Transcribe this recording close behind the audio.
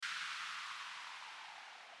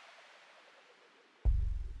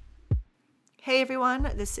Hey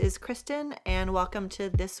everyone, this is Kristen, and welcome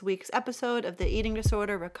to this week's episode of the Eating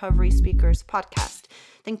Disorder Recovery Speakers podcast.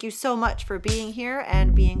 Thank you so much for being here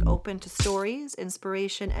and being open to stories,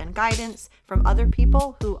 inspiration, and guidance from other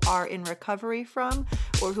people who are in recovery from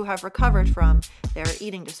or who have recovered from their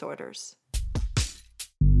eating disorders.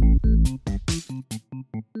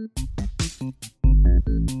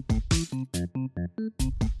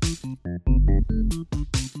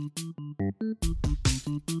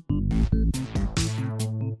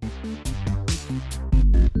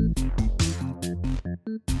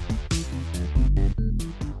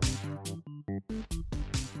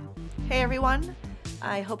 Hey everyone,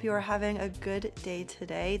 I hope you are having a good day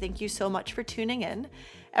today. Thank you so much for tuning in.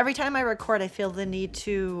 Every time I record, I feel the need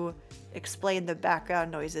to explain the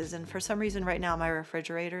background noises, and for some reason right now my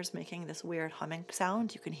refrigerator is making this weird humming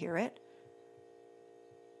sound. You can hear it.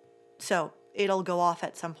 So it'll go off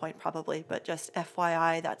at some point probably, but just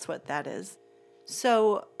FYI, that's what that is.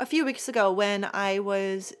 So a few weeks ago when I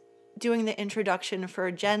was doing the introduction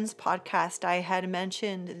for Jen's podcast, I had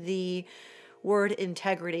mentioned the word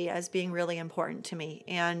integrity as being really important to me.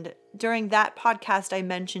 And during that podcast, I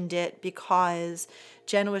mentioned it because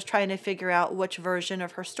Jen was trying to figure out which version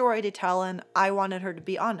of her story to tell, and I wanted her to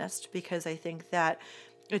be honest because I think that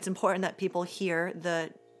it's important that people hear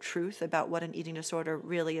the truth about what an eating disorder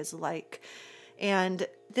really is like. And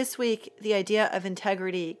this week, the idea of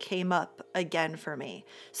integrity came up again for me.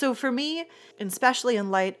 So for me, especially in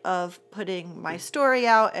light of putting my story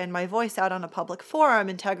out and my voice out on a public forum,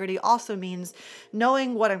 integrity also means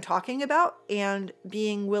knowing what I'm talking about and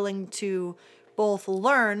being willing to both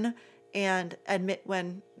learn and admit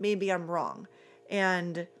when maybe I'm wrong.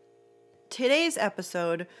 And today's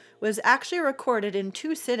episode was actually recorded in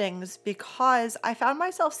 2 sittings because I found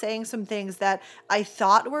myself saying some things that I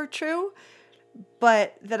thought were true,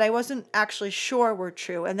 but that I wasn't actually sure were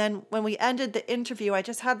true. And then when we ended the interview, I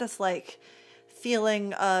just had this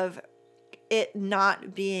feeling of it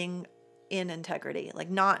not being in integrity,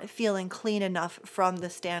 not feeling clean enough from the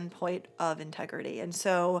standpoint of integrity. And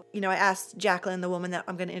so, I asked Jacqueline, the woman that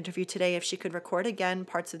I'm going to interview today, if she could record again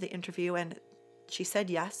parts of the interview, and she said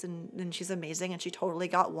yes, and she's amazing, and she totally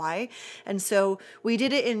got why. And so we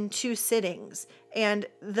did it in 2 sittings, and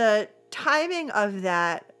the timing of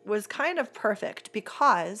that was kind of perfect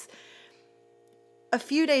because a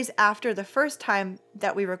few days after the first time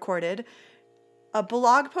that we recorded, a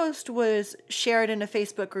blog post was shared in a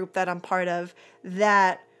Facebook group that I'm part of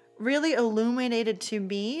that really illuminated to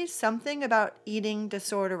me something about eating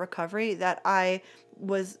disorder recovery that I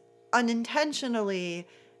was unintentionally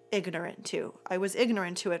ignorant to. I was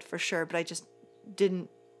ignorant to it for sure, but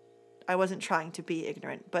I wasn't trying to be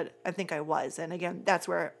ignorant, but I think I was. And again, that's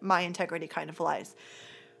where my integrity kind of lies.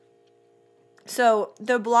 So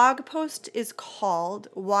the blog post is called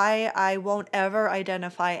Why I Won't Ever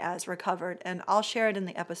Identify as Recovered, and I'll share it in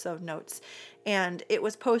the episode notes. And it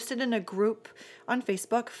was posted in a group on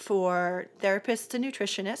Facebook for therapists and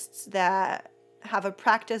nutritionists that have a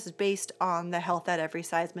practice based on the health at every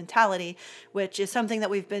size mentality, which is something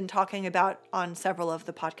that we've been talking about on several of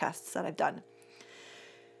the podcasts that I've done.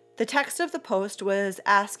 The text of the post was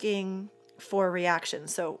asking for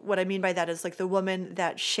reactions. So what I mean by that is the woman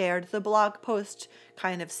that shared the blog post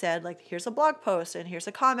kind of said here's a blog post and here's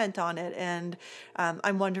a comment on it, and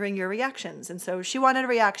I'm wondering your reactions. And so she wanted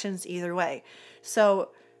reactions either way. So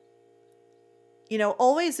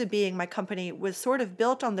Always Being, my company, was sort of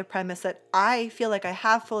built on the premise that I feel like I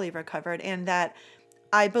have fully recovered and that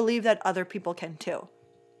I believe that other people can too.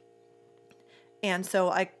 And so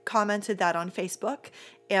I commented that on Facebook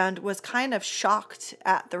and was kind of shocked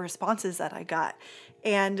at the responses that I got.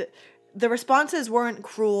 And the responses weren't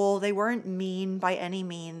cruel, they weren't mean by any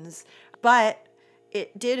means, but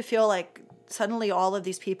it did feel like suddenly all of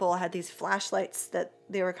these people had these flashlights that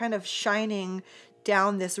they were kind of shining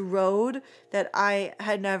down this road that I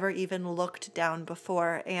had never even looked down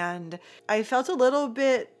before. And I felt a little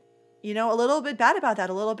bit bad about that,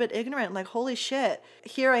 a little bit ignorant, holy shit,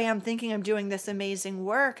 here I am thinking I'm doing this amazing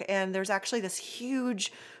work, and there's actually this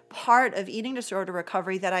huge part of eating disorder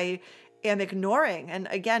recovery that I am ignoring. And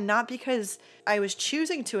again, not because I was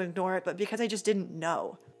choosing to ignore it, but because I just didn't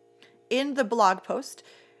know. In the blog post,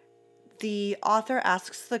 the author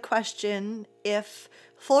asks the question if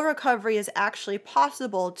full recovery is actually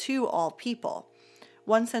possible to all people.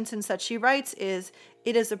 One sentence that she writes is,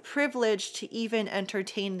 "It is a privilege to even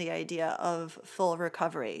entertain the idea of full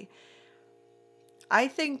recovery." I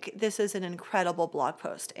think this is an incredible blog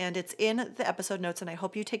post, and it's in the episode notes, and I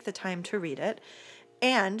hope you take the time to read it.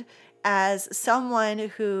 And as someone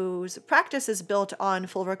whose practice is built on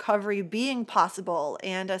full recovery being possible,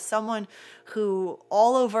 and as someone who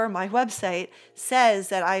all over my website says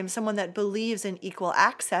that I am someone that believes in equal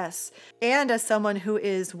access, and as someone who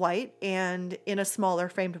is white and in a smaller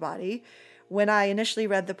framed body, when I initially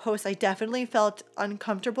read the post, I definitely felt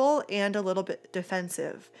uncomfortable and a little bit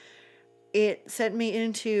defensive. It sent me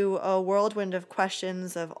into a whirlwind of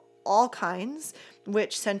questions of all kinds,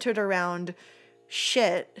 which centered around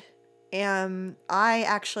shit. Am I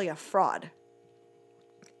actually a fraud?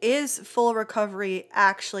 Is full recovery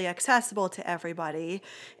actually accessible to everybody?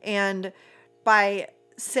 And by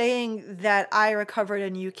saying that I recovered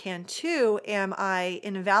and you can too, am I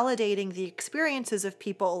invalidating the experiences of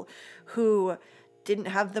people who didn't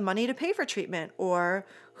have the money to pay for treatment, or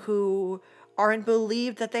who aren't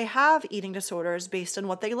believed that they have eating disorders based on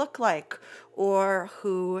what they look like, or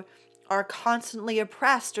who are constantly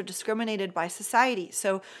oppressed or discriminated by society?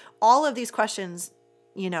 So all of these questions,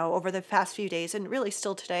 over the past few days and really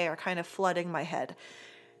still today, are kind of flooding my head.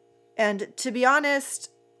 And to be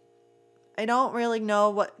honest, I don't really know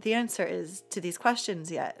what the answer is to these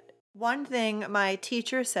questions yet. One thing my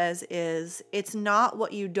teacher says is, it's not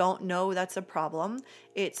what you don't know that's a problem.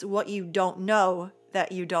 It's what you don't know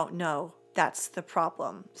that you don't know that's the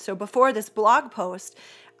problem. So before this blog post,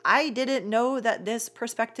 I didn't know that this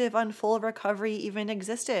perspective on full recovery even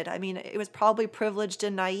existed. I mean, it was probably privileged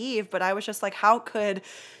and naive, but I was just like, how could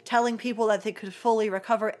telling people that they could fully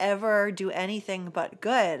recover ever do anything but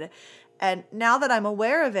good? And now that I'm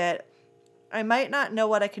aware of it, I might not know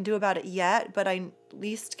what I can do about it yet, but I at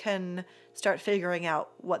least can start figuring out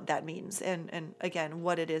what that means and again,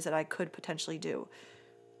 what it is that I could potentially do.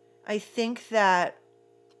 I think that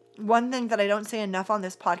one thing that I don't say enough on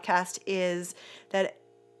this podcast is that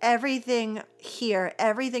everything here,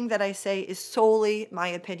 everything that I say is solely my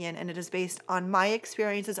opinion, and it is based on my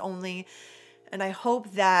experiences only. And I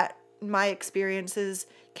hope that my experiences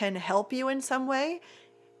can help you in some way.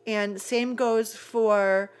 And same goes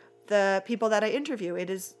for the people that I interview. It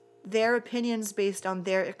is their opinions based on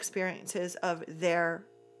their experiences of their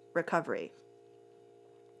recovery.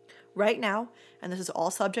 Right now, and this is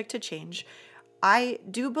all subject to change, I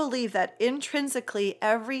do believe that intrinsically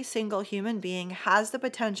every single human being has the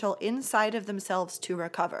potential inside of themselves to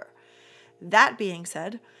recover. That being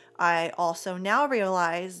said, I also now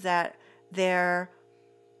realize that there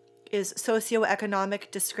is socioeconomic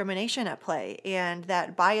discrimination at play, and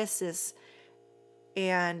that biases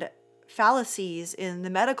and fallacies in the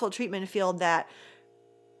medical treatment field that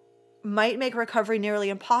might make recovery nearly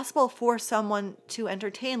impossible for someone to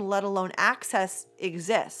entertain, let alone access,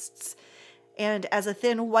 exists. And as a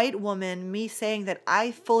thin white woman, me saying that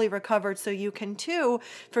I fully recovered so you can too,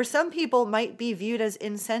 for some people might be viewed as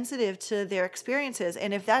insensitive to their experiences.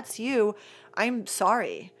 And if that's you, I'm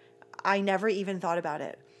sorry. I never even thought about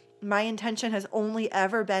it. My intention has only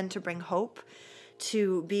ever been to bring hope,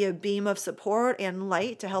 to be a beam of support and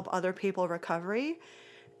light to help other people recovery.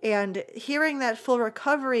 And hearing that full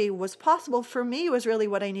recovery was possible for me was really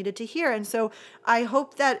what I needed to hear. And so I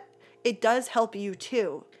hope that it does help you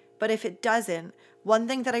too. But if it doesn't, one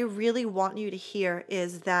thing that I really want you to hear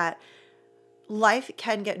is that life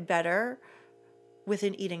can get better with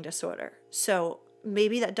an eating disorder. So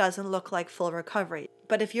maybe that doesn't look like full recovery.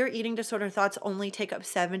 But if your eating disorder thoughts only take up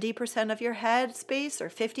 70% of your head space, or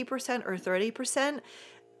 50% or 30%,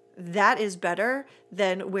 that is better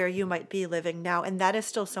than where you might be living now. And that is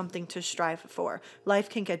still something to strive for. Life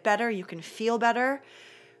can get better. You can feel better.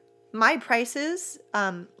 My prices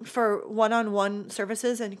for one-on-one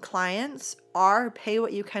services and clients are pay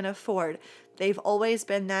what you can afford. They've always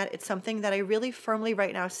been that. It's something that I really firmly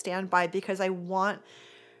right now stand by, because I want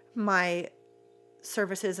my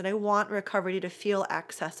services and I want recovery to feel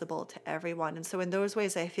accessible to everyone. And so in those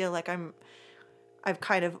ways, I feel like I've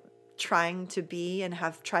kind of trying to be and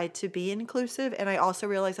have tried to be inclusive. And I also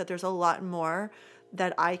realize that there's a lot more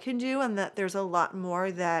that I can do, and that there's a lot more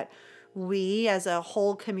that we as a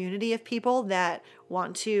whole community of people that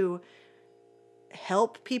want to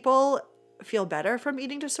help people feel better from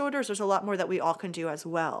eating disorders, there's a lot more that we all can do as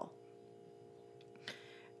well.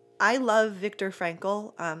 I love Viktor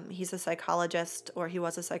Frankl. He's a psychologist, or he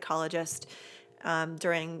was a psychologist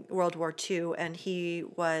during World War II, and he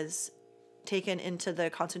was taken into the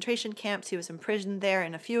concentration camps. He was imprisoned there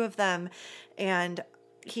in a few of them, and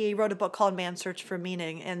he wrote a book called Man's Search for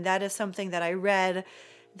Meaning, and that is something that I read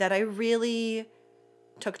that I really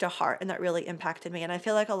took to heart and that really impacted me. And I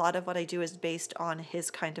feel like a lot of what I do is based on his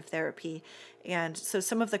kind of therapy. And so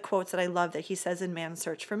some of the quotes that I love that he says in Man's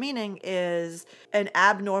Search for Meaning is, an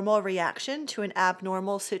abnormal reaction to an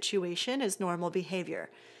abnormal situation is normal behavior.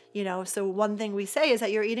 So one thing we say is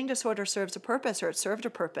that your eating disorder serves a purpose, or it served a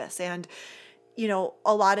purpose. And,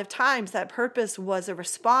 a lot of times that purpose was a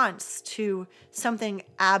response to something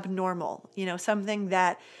abnormal, something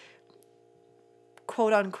that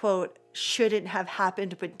quote unquote shouldn't have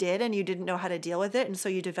happened but did, and you didn't know how to deal with it, and so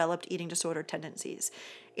you developed eating disorder tendencies.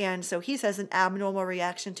 And so he says an abnormal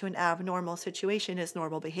reaction to an abnormal situation is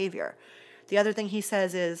normal behavior. The other thing he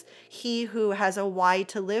says is he who has a why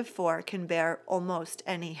to live for can bear almost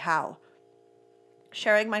any how.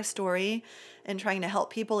 Sharing my story and trying to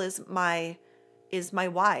help people is my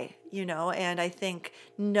why, and I think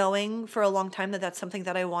knowing for a long time that that's something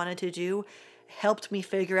that I wanted to do helped me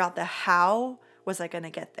figure out the how was I going to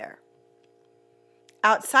get there.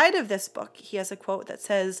 Outside of this book, he has a quote that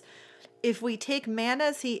says, "If we take man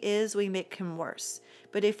as he is, we make him worse.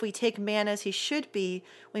 But if we take man as he should be,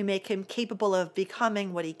 we make him capable of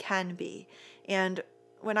becoming what he can be." And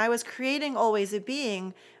when I was creating Always a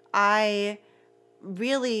Being, I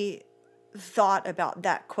really thought about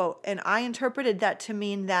that quote, and I interpreted that to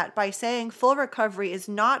mean that by saying full recovery is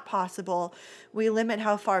not possible, we limit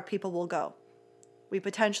how far people will go. We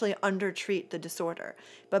potentially undertreat the disorder.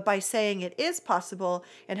 But by saying it is possible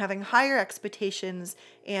and having higher expectations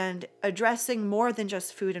and addressing more than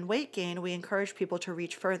just food and weight gain, we encourage people to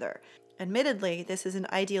reach further. Admittedly, this is an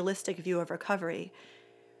idealistic view of recovery,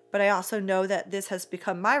 but I also know that this has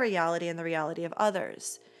become my reality and the reality of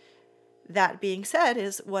others. That being said,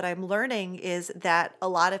 is what I'm learning is that a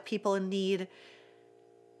lot of people need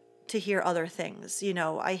to hear other things.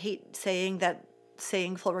 I hate saying that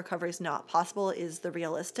saying full recovery is not possible is the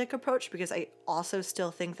realistic approach, because I also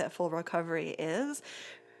still think that full recovery is.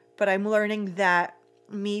 But I'm learning that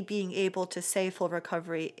me being able to say full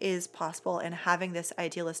recovery is possible and having this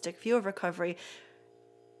idealistic view of recovery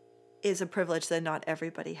is a privilege that not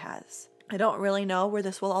everybody has. I don't really know where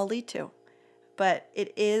this will all lead to, but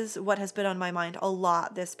it is what has been on my mind a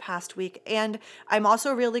lot this past week. And I'm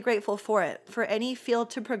also really grateful for it. For any field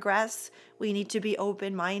to progress, we need to be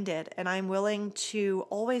open-minded. And I'm willing to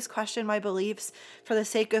always question my beliefs for the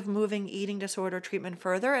sake of moving eating disorder treatment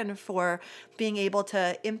further and for being able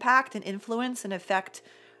to impact and influence and affect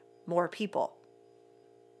more people.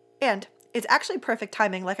 And it's actually perfect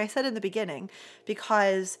timing, like I said in the beginning,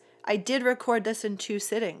 because I did record this in 2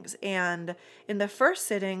 sittings. And in the first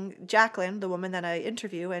sitting, Jacqueline, the woman that I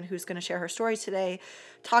interview and who's going to share her story today,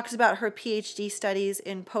 talks about her PhD studies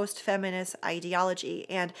in post-feminist ideology.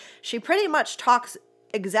 And she pretty much talks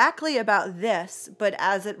exactly about this, but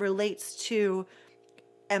as it relates to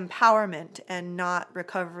empowerment and not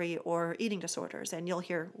recovery or eating disorders. And you'll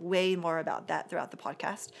hear way more about that throughout the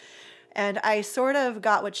podcast. And I sort of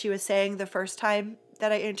got what she was saying the first time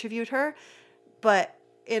that I interviewed her, but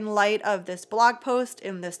in light of this blog post,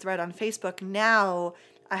 in this thread on Facebook, now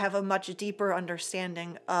I have a much deeper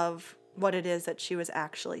understanding of what it is that she was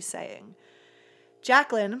actually saying.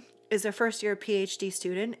 Jacqueline is a first-year PhD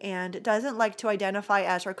student and doesn't like to identify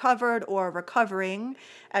as recovered or recovering,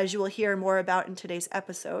 as you will hear more about in today's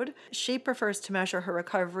episode. She prefers to measure her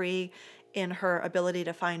recovery in her ability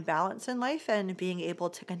to find balance in life and being able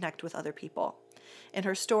to connect with other people. In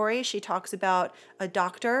her story, she talks about a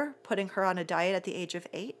doctor putting her on a diet at the age of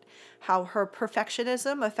 8, how her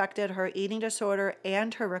perfectionism affected her eating disorder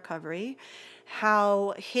and her recovery,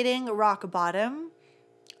 how hitting rock bottom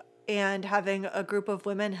and having a group of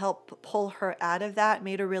women help pull her out of that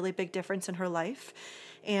made a really big difference in her life,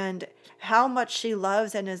 and how much she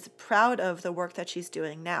loves and is proud of the work that she's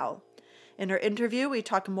doing now. In her interview, we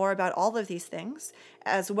talk more about all of these things,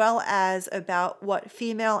 as well as about what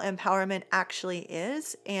female empowerment actually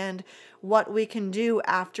is and what we can do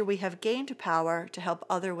after we have gained power to help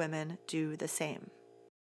other women do the same.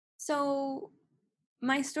 So,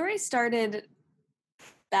 my story started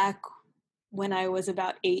back when I was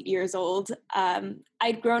about 8 years old.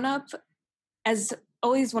 I'd grown up as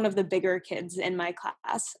always one of the bigger kids in my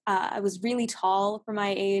class. I was really tall for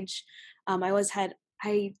my age.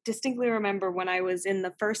 I distinctly remember when I was in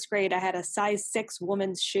the first grade, I had a size 6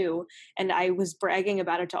 woman's shoe, and I was bragging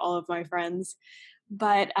about it to all of my friends,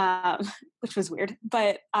 but which was weird.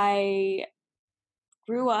 But I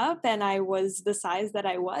grew up and I was the size that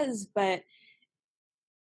I was, but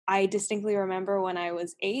I distinctly remember when I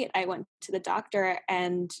was 8, I went to the doctor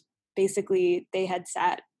and basically they had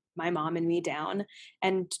sat my mom and me down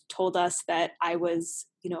and told us that I was,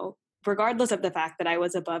 regardless of the fact that I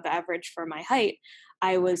was above average for my height,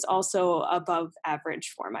 I was also above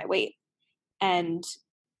average for my weight. And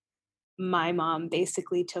my mom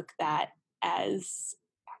basically took that as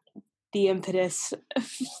the impetus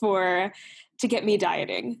for to get me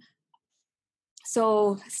dieting.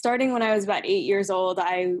 So starting when I was about 8 years old,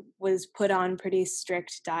 I was put on pretty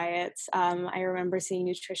strict diets. I remember seeing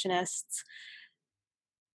nutritionists,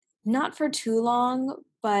 not for too long,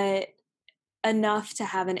 but enough to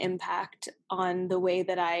have an impact on the way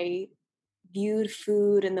that I viewed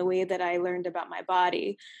food and the way that I learned about my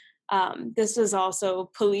body. This was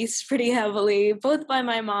also policed pretty heavily, both by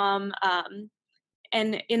my mom,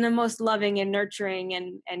 and in the most loving and nurturing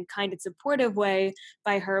and kind and supportive way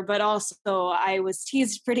by her, but also I was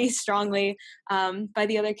teased pretty strongly by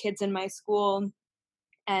the other kids in my school.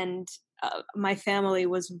 And my family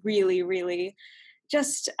was really, really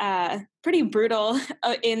just pretty brutal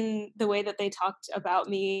in the way that they talked about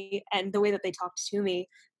me and the way that they talked to me.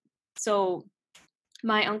 So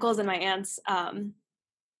my uncles and my aunts,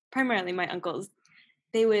 primarily my uncles,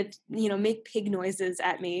 they would, make pig noises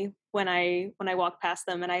at me when I walked past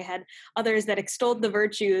them, and I had others that extolled the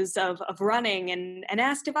virtues of running and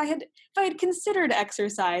asked if I had considered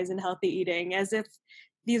exercise and healthy eating, as if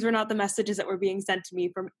these were not the messages that were being sent to me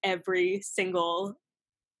from every single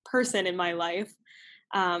person in my life.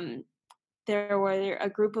 Um, there were a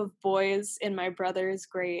group of boys in my brother's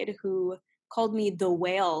grade who called me the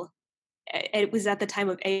whale. It was at the time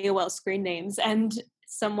of AOL screen names, and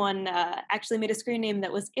someone actually made a screen name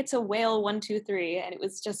that was "It's a Whale 123," and it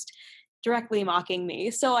was just directly mocking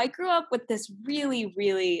me. So I grew up with this really,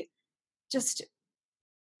 really just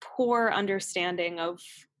poor understanding of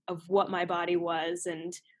what my body was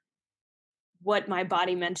and what my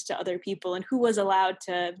body meant to other people and who was allowed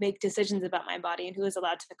to make decisions about my body and who was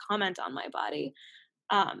allowed to comment on my body.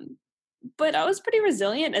 Um, but I was pretty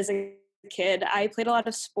resilient as a kid. I played a lot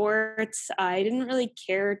of sports. I didn't really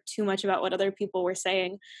care too much about what other people were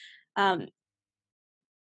saying. Um,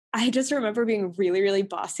 I just remember being really, really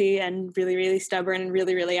bossy and really, really stubborn and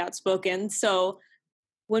really, really outspoken. So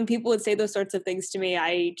when people would say those sorts of things to me,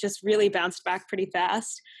 I just really bounced back pretty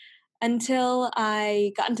fast until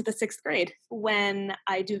I got into the sixth grade when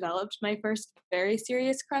I developed my first very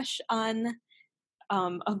serious crush on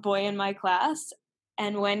a boy in my class.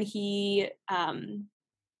 And when he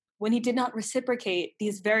did not reciprocate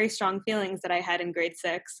these very strong feelings that I had in grade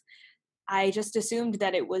six, I just assumed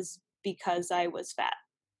that it was because I was fat,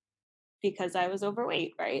 because I was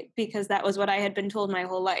overweight, right? Because that was what I had been told my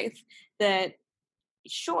whole life. That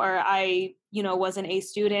sure, I, was an A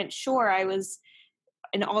student. Sure, I was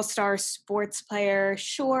an all-star sports player.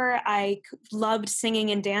 Sure, loved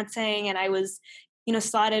singing and dancing, and I was,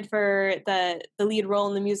 slotted for the lead role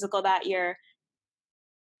in the musical that year.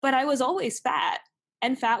 But I was always fat,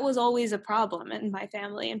 and fat was always a problem in my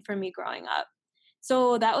family and for me growing up.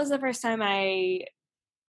 So that was the first time I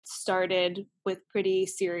started with pretty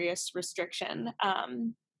serious restriction.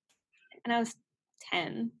 And I was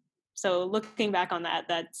 10. So looking back on that,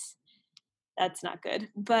 that's not good.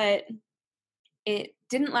 But it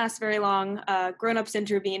didn't last very long. Grown-ups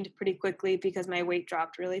intervened pretty quickly because my weight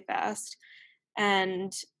dropped really fast.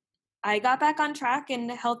 And I got back on track in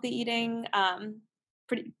healthy eating,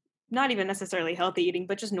 pretty not even necessarily healthy eating,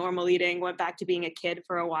 but just normal eating, went back to being a kid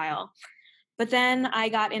for a while. But then I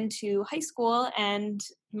got into high school and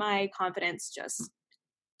my confidence just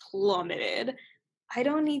plummeted. I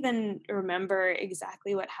don't even remember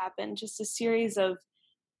exactly what happened, just a series of,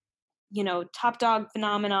 top dog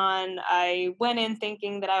phenomenon. I went in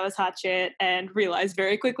thinking that I was hot shit and realized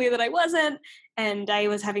very quickly that I wasn't. And I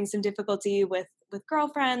was having some difficulty with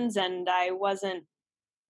girlfriends, and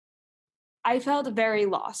I felt very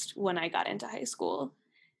lost when I got into high school.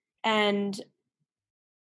 And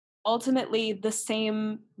ultimately, the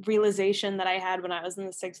same realization that I had when I was in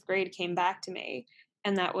the sixth grade came back to me.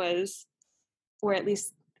 And that was, or at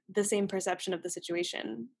least the same perception of the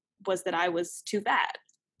situation, was that I was too fat.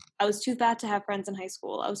 I was too fat to have friends in high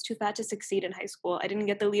school. I was too fat to succeed in high school. I didn't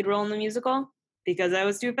get the lead role in the musical because I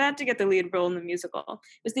was too fat to get the lead role in the musical.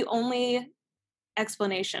 It was the only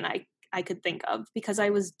explanation I could think of, because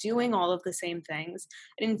I was doing all of the same things.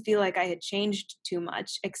 I didn't feel like I had changed too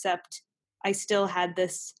much, except I still had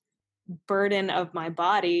this burden of my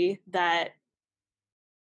body that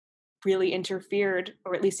really interfered,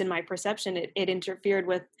 or at least in my perception, it interfered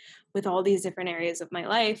with all these different areas of my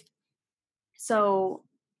life. So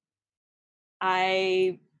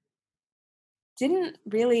I didn't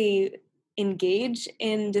really engage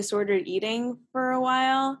in disordered eating for a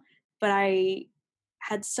while, but I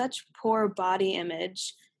had such poor body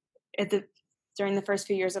image at the during the first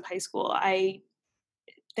few years of high school. I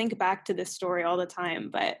think back to this story all the time,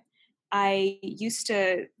 but I used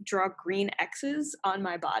to draw green X's on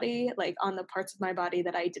my body, like on the parts of my body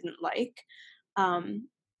that I didn't like. Um,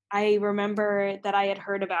 I remember that I had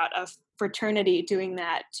heard about a fraternity doing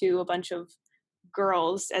that to a bunch of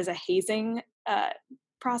girls as a hazing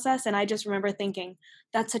process. And I just remember thinking,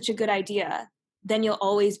 that's such a good idea. Then you'll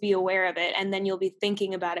always be aware of it, and then you'll be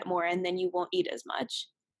thinking about it more, and then you won't eat as much.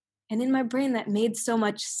 And in my brain, that made so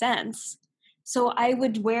much sense. So I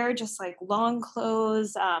would wear just like long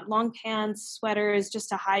clothes, long pants, sweaters, just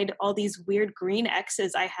to hide all these weird green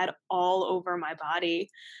X's I had all over my body.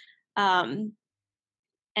 Um,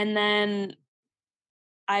 and then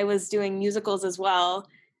I was doing musicals as well.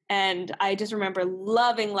 And I just remember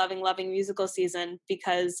loving, loving, loving musical season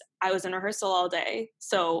because I was in rehearsal all day.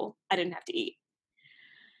 So I didn't have to eat.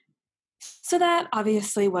 So that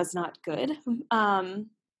obviously was not good.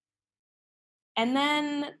 And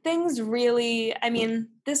then things really, I mean,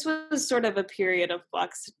 this was sort of a period of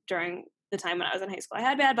flux during the time when I was in high school. I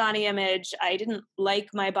had bad body image. I didn't like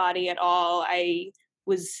my body at all. I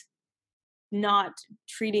was not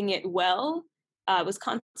treating it well. I was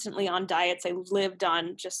constantly on diets. I lived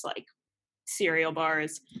on just like cereal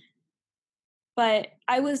bars. But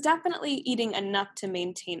I was definitely eating enough to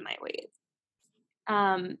maintain my weight.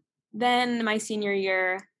 Then my senior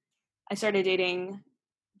year, I started dating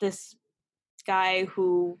this guy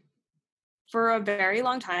who for a very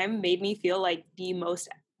long time made me feel like the most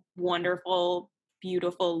wonderful,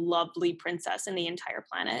 beautiful, lovely princess in the entire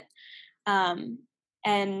planet.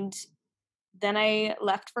 And then I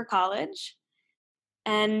left for college,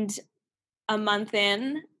 and a month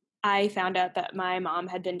in, I found out that my mom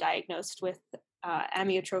had been diagnosed with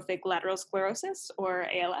amyotrophic lateral sclerosis, or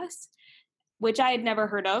ALS, which I had never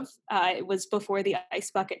heard of. It was before the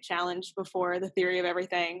Ice Bucket Challenge, before the Theory of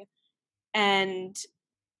Everything.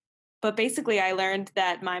 But basically I learned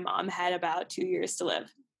that my mom had about 2 years to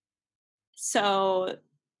live. So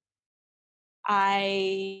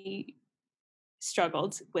I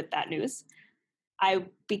struggled with that news. I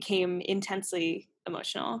became intensely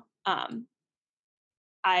emotional.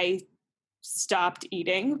 I stopped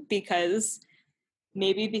eating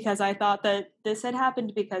maybe because I thought that this had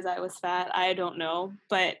happened because I was fat. I don't know.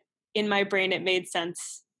 But in my brain, it made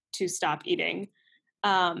sense to stop eating.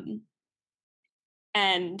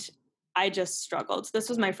 And I just struggled. This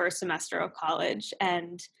was my first semester of college,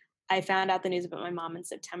 and I found out the news about my mom in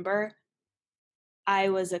September. I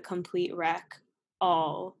was a complete wreck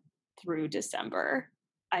all through December.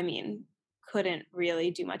 I mean, couldn't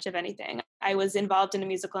really do much of anything. I was involved in a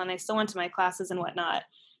musical and I still went to my classes and whatnot,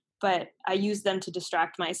 but I used them to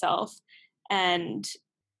distract myself. And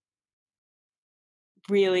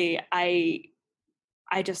really, I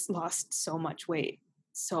just lost so much weight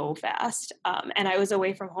so fast. And I was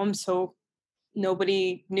away from home, so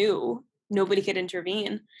nobody knew, nobody could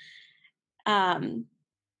intervene.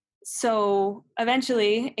 So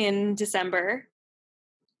eventually in December,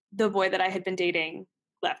 the boy that I had been dating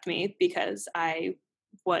left me because I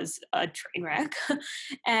was a train wreck.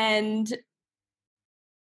 And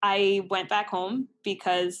I went back home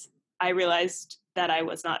because I realized that I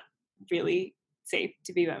was not really safe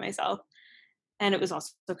to be by myself. And it was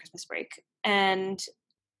also Christmas break. And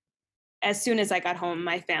as soon as I got home,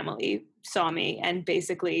 my family saw me and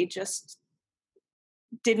basically just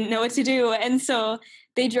didn't know what to do. And so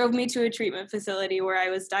they drove me to a treatment facility where I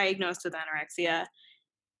was diagnosed with anorexia.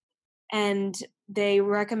 And they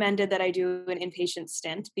recommended that I do an inpatient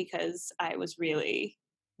stint because I was really,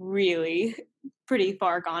 really pretty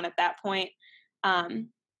far gone at that point.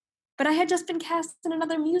 But I had just been cast in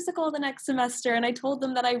another musical the next semester, and I told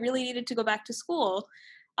them that I really needed to go back to school.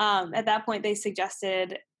 At that point, they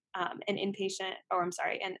suggested an intensive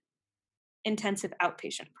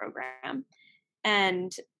outpatient program.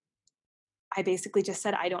 And I basically just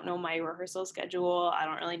said, I don't know my rehearsal schedule. I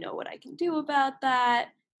don't really know what I can do about that.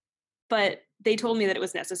 But they told me that it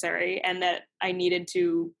was necessary and that I needed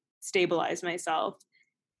to stabilize myself.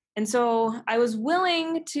 And so I was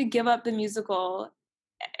willing to give up the musical.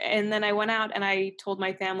 And then I went out and I told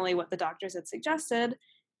my family what the doctors had suggested.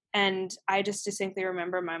 And I just distinctly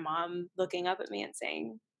remember my mom looking up at me and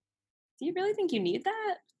saying, "Do you really think you need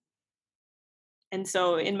that?" And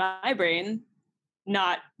so in my brain,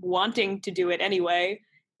 not wanting to do it anyway,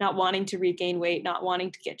 not wanting to regain weight, not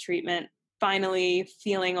wanting to get treatment, finally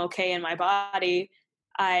feeling okay in my body,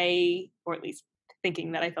 or at least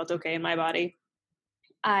thinking that I felt okay in my body,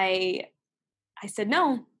 I said,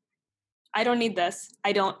 no, I don't need this.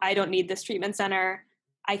 I don't need this treatment center.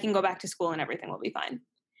 I can go back to school and everything will be fine.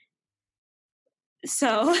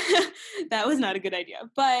 So that was not a good idea.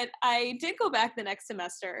 But I did go back the next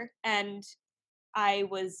semester, and I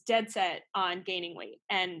was dead set on gaining weight.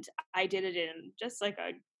 And I did it in just like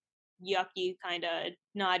a yucky kind of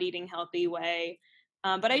not eating healthy way.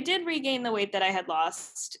 But I did regain the weight that I had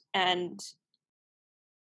lost. And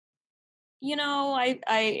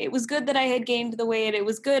it was good that I had gained the weight. It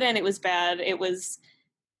was good and it was bad. It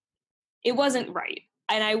wasn't right.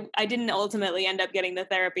 And I didn't ultimately end up getting the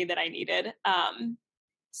therapy that I needed.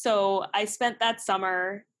 So I spent that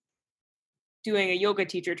summer doing a yoga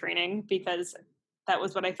teacher training because that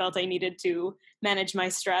was what I felt I needed to manage my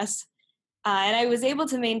stress. And I was able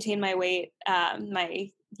to maintain my weight,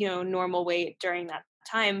 normal weight during that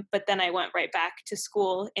time. But then I went right back to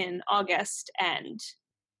school in August, and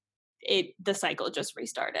the cycle just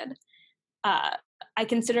restarted. Uh, I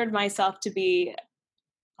considered myself to be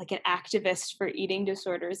like an activist for eating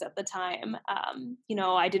disorders at the time.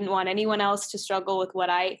 I didn't want anyone else to struggle with what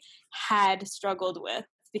I had struggled with,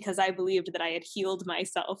 because I believed that I had healed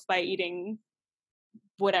myself by eating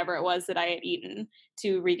whatever it was that I had eaten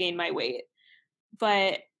to regain my weight.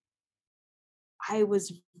 But I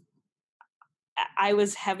was I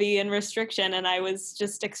was heavy in restriction, and I was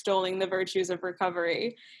just extolling the virtues of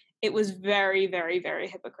recovery. It was very, very, very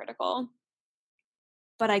hypocritical.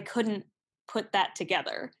 But I couldn't put that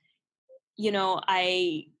together. It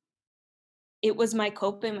was my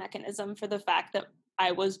coping mechanism for the fact that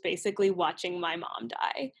I was basically watching my mom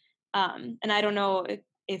die. And I don't know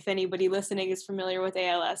if anybody listening is familiar with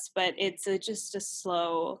ALS, but it's just a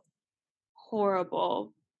slow,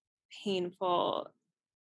 horrible, painful,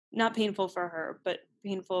 not painful for her, but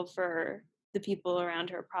painful for the people around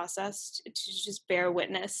her process to just bear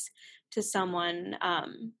witness to someone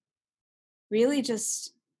really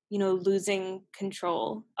just, losing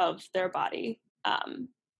control of their body.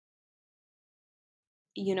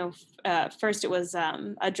 First it was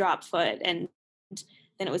a drop foot, and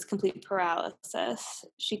then it was complete paralysis.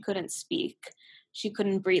 She couldn't speak. She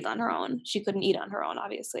couldn't breathe on her own. She couldn't eat on her own,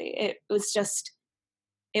 obviously. It was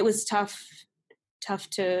tough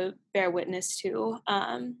to bear witness to.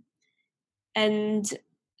 And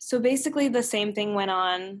so basically the same thing went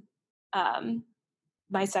on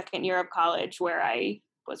my second year of college, where I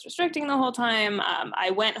was restricting the whole time.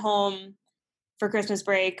 I went home for Christmas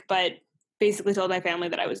break, but basically told my family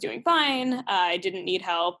that I was doing fine. I didn't need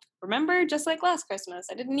help. Remember, just like last Christmas,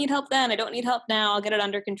 I didn't need help then. I don't need help now. I'll get it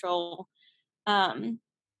under control. Went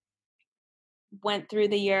through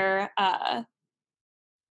the year. I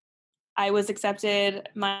was accepted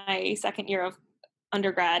my second year of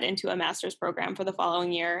undergrad into a master's program for the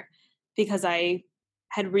following year, because I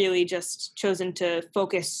had really just chosen to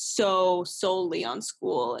focus so solely on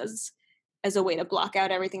school as a way to block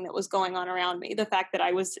out everything that was going on around me. The fact that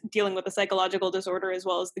I was dealing with a psychological disorder, as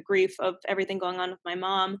well as the grief of everything going on with my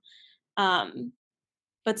mom.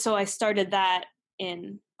 But so I started that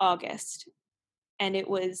in August, and it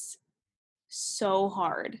was so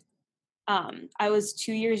hard. I was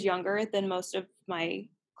 2 years younger than most of my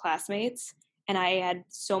classmates, and I had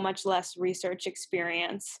so much less research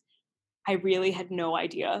experience. I really had no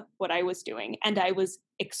idea what I was doing, and I was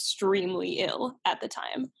extremely ill at the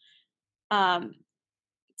time.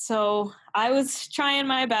 So I was trying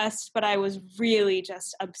my best, but I was really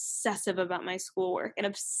just obsessive about my schoolwork and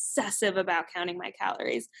obsessive about counting my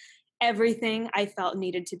calories. Everything I felt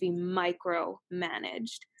needed to be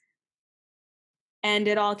micromanaged. And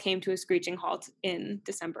it all came to a screeching halt in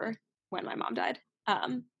December when my mom died.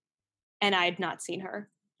 And I had not seen her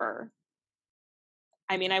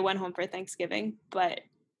I went home for Thanksgiving, but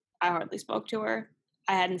I hardly spoke to her.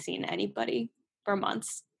 I hadn't seen anybody for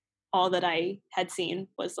months. All that I had seen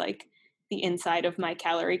was like the inside of my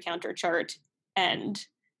calorie counter chart and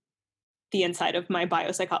the inside of my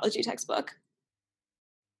biopsychology textbook.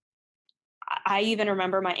 I even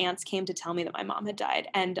remember my aunts came to tell me that my mom had died,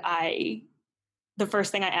 and the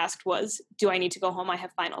first thing I asked was, do I need to go home? I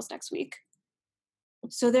have finals next week.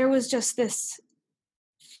 So there was just this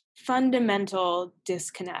fundamental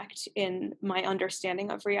disconnect in my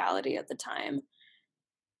understanding of reality at the time.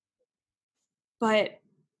 But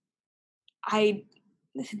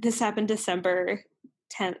this happened December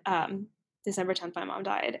 10th, my mom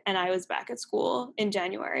died, and I was back at school in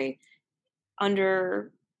January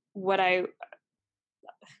under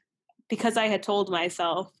because I had told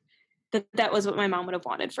myself that was what my mom would have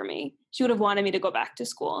wanted for me. She would have wanted me to go back to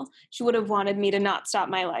school. She would have wanted me to not stop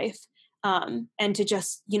my life, and to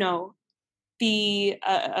just, be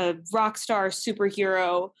a rock star,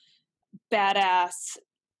 superhero, badass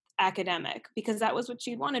academic, because that was what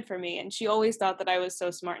she wanted for me. And she always thought that I was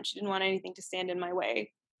so smart, and she didn't want anything to stand in my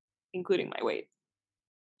way, including my weight.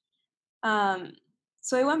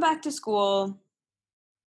 So I went back to school,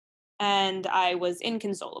 and I was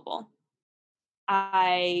inconsolable.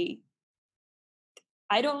 I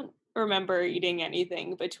don't remember eating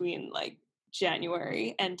anything between like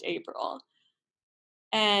January and April.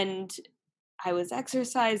 And I was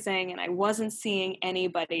exercising, and I wasn't seeing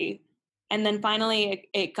anybody, And then finally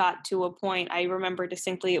it got to a point, I remember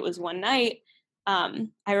distinctly, it was one night.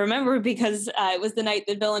 I remember because it was the night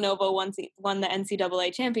that Villanova won the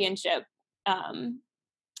NCAA championship.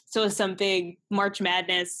 So it was some big March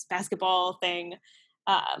Madness basketball thing.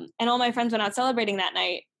 And all my friends went out celebrating that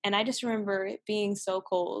night. And I just remember it being so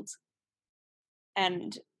cold.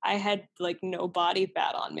 And I had like no body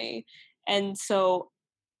fat on me. And so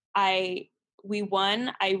we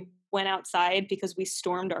won. I went outside because we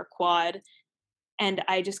stormed our quad and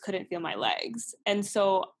I just couldn't feel my legs. And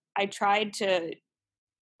so I tried to,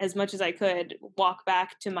 as much as I could, walk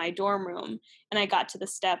back to my dorm room, and I got to the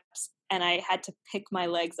steps and I had to pick my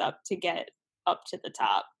legs up to get up to the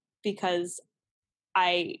top because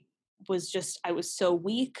I was so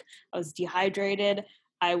weak. I was dehydrated.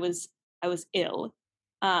 I was ill.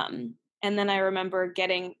 And then I remember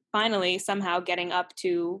somehow getting up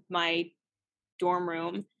to my dorm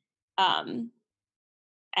room. And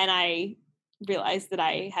I realized that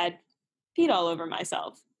I had peed all over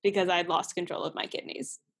myself because I'd lost control of my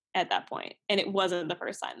kidneys at that point. And it wasn't the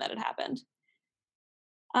first time that had happened.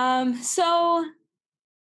 So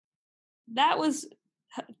that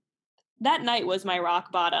night was my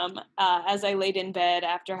rock bottom. As I laid in bed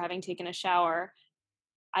after having taken a shower,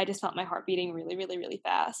 I just felt my heart beating really, really, really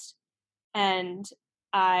fast. And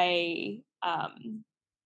I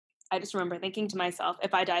just remember thinking to myself,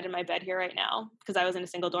 if I died in my bed here right now, because I was in a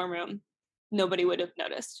single dorm room, nobody would have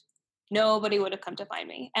noticed. Nobody would have come to find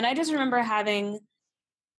me. And I just remember having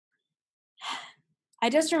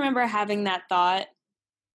that thought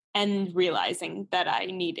and realizing that I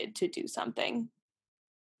needed to do something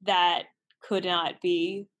that could not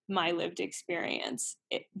be my lived experience.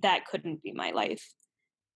 That couldn't be my life.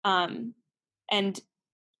 And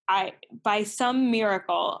by some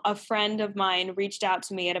miracle, a friend of mine reached out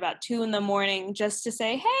to me at about 2 a.m. just to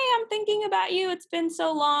say, hey, I'm thinking about you. It's been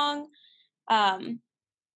so long.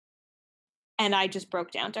 And I just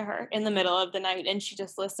broke down to her in the middle of the night, and she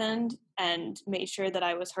just listened and made sure that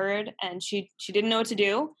I was heard. And she didn't know what to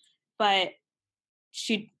do, but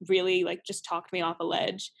she really just talked me off a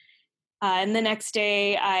ledge. And the next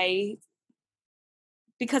day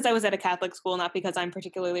because I was at a Catholic school, not because I'm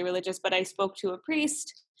particularly religious, but I spoke to a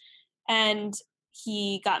priest, and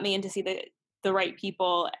he got me in to see the right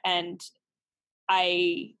people, and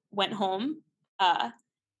I went home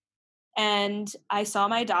and I saw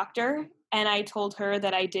my doctor, and I told her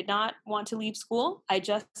that I did not want to leave school. I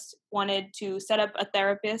just wanted to set up a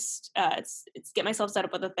therapist, get myself set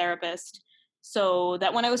up with a therapist so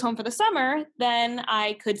that when I was home for the summer, then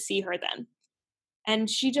I could see her then. And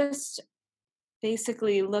she just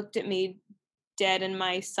basically looked at me dead in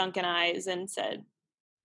my sunken eyes and said,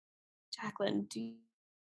 Jacqueline, do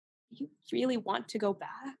you really want to go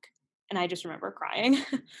back? And I just remember crying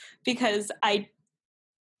because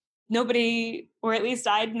nobody, or at least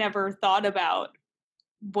I'd never thought about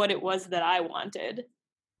what it was that I wanted.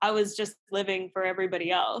 I was just living for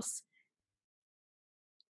everybody else.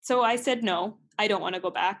 So I said, no, I don't want to go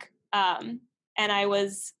back. And I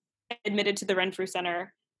was admitted to the Renfrew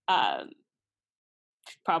Center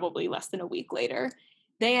probably less than a week later.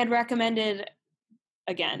 They had recommended,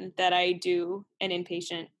 again, that I do an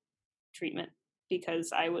inpatient treatment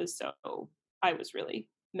because I was really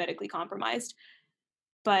medically compromised.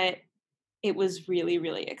 But it was really,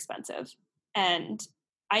 really expensive. And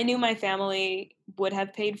I knew my family would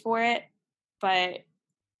have paid for it, but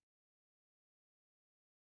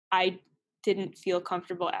I didn't feel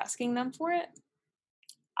comfortable asking them for it.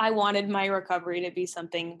 I wanted my recovery to be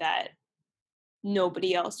something that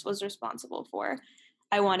nobody else was responsible for.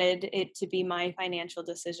 I wanted it to be my financial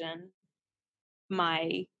decision.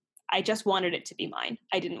 I just wanted it to be mine.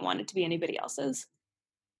 I didn't want it to be anybody else's.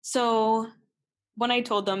 So when I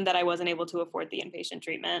told them that I wasn't able to afford the inpatient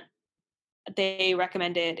treatment, they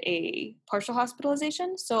recommended a partial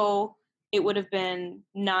hospitalization. So it would have been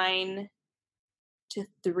 9 to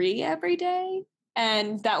 3 every day.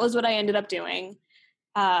 And that was what I ended up doing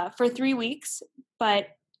for 3 weeks. But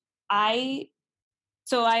I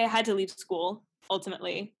had to leave school,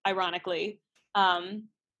 ultimately, ironically. I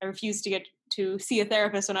refused to get to see a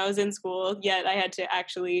therapist when I was in school, yet I had to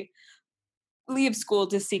actually leave school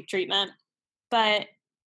to seek treatment. But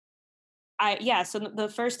so the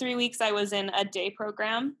first 3 weeks I was in a day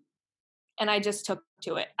program, and I just took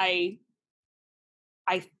to it. I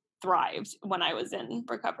thrived when I was in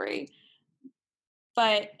recovery,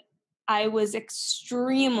 but I was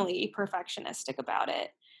extremely perfectionistic about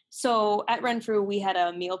it. So at Renfrew, we had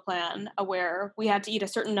a meal plan where we had to eat a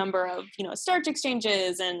certain number of, starch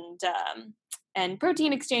exchanges and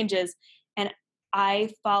protein exchanges. And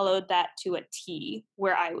I followed that to a T,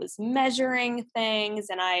 where I was measuring things,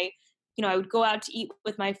 and I I would go out to eat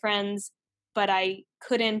with my friends, but I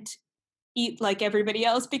couldn't eat like everybody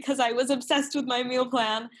else because I was obsessed with my meal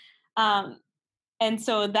plan. Um, and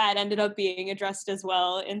so that ended up being addressed as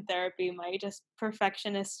well in therapy, my just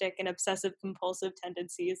perfectionistic and obsessive compulsive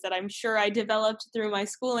tendencies that I'm sure I developed through my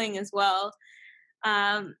schooling as well.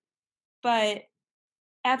 Um, but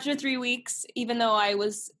after 3 weeks, even though I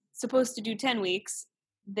was supposed to do 10 weeks,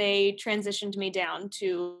 they transitioned me down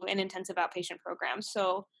to an intensive outpatient program.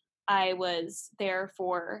 So I was there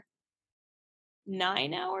for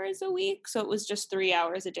 9 hours a week. So it was just 3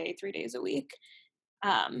 hours a day, 3 days a week.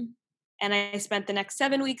 Um, and I spent the next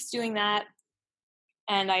 7 weeks doing that.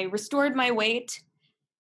 And I restored my weight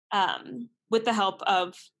with the help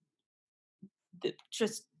of the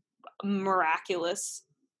just miraculous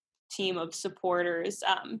team of supporters,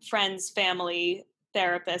 friends, family,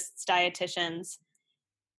 therapists, dietitians.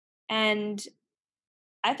 And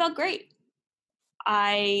I felt great.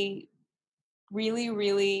 I really,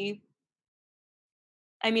 really,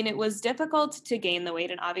 I mean, it was difficult to gain the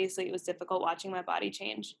weight, and obviously it was difficult watching my body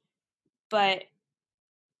change. But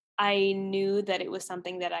I knew that it was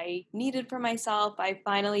something that I needed for myself. I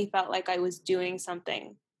finally felt like I was doing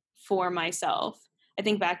something for myself. I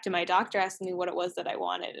think back to my doctor asking me what it was that I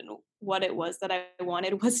wanted, and what it was that I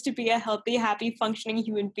wanted was to be a healthy, happy, functioning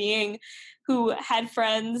human being who had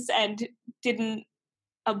friends and didn't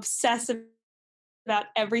obsess about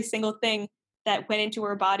every single thing that went into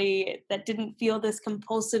her body, that didn't feel this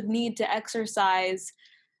compulsive need to exercise.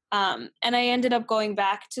 And I ended up going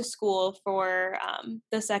back to school for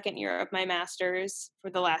the second year of my master's, for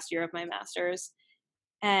the last year of my master's.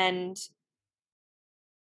 And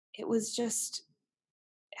it was just,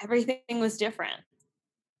 everything was different.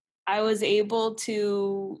 I was able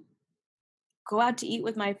to go out to eat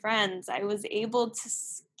with my friends. I was able to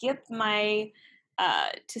skip my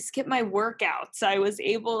workouts. I was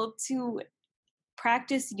able to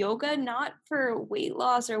practice yoga not for weight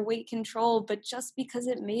loss or weight control, but just because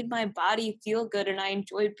it made my body feel good and I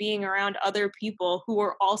enjoyed being around other people who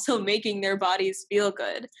were also making their bodies feel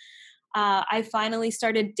good. I finally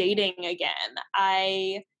started dating again.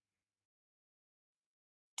 I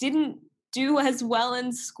didn't do as well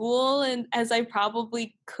in school and as I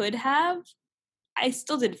probably could have. I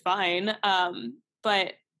still did fine,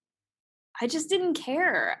 but I just didn't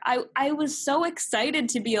care. I was so excited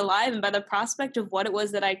to be alive and by the prospect of what it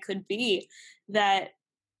was that I could be, that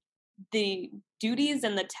the duties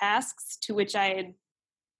and the tasks to which I had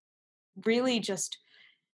really just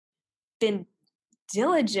been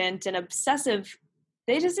diligent and obsessive,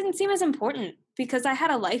 they just didn't seem as important because I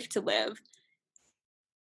had a life to live.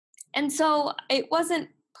 And so it wasn't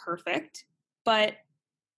perfect, but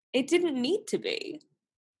it didn't need to be.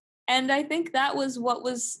 And I think that was what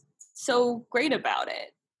was so great about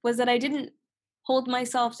it, was that I didn't hold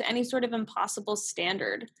myself to any sort of impossible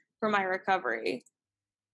standard for my recovery.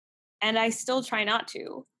 And I still try not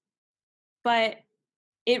to. But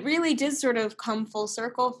it really did sort of come full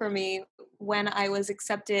circle for me when I was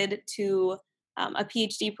accepted to a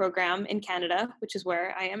PhD program in Canada, which is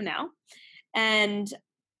where I am now. And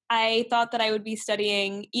I thought that I would be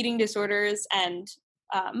studying eating disorders and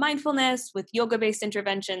mindfulness with yoga-based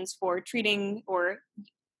interventions for treating or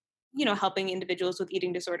helping individuals with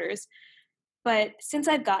eating disorders. But since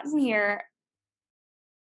I've gotten here,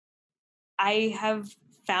 I have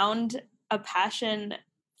found a passion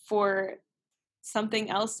for something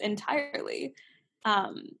else entirely.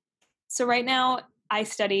 Um, so right now, I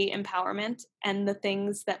study empowerment and the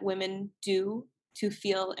things that women do to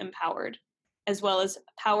feel empowered, as well as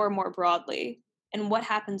power more broadly, and what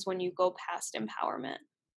happens when you go past empowerment.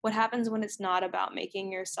 What happens when it's not about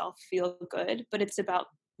making yourself feel good, but it's about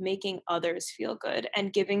making others feel good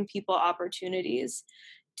and giving people opportunities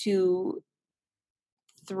to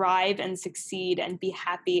thrive and succeed and be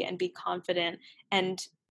happy and be confident. And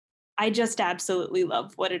I just absolutely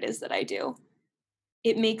love what it is that I do.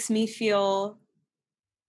 It makes me feel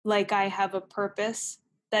like I have a purpose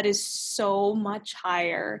that is so much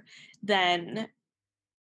higher than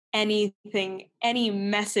anything, any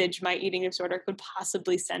message my eating disorder could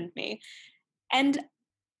possibly send me. And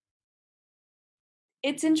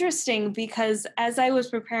it's interesting because as I was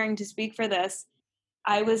preparing to speak for this,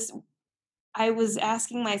 I was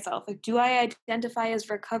asking myself, like, do I identify as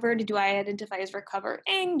recovered? Do I identify as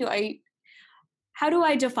recovering? How do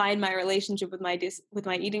I define my relationship with with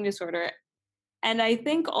my eating disorder? And I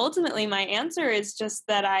think ultimately my answer is just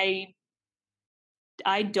that I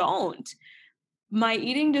don't. My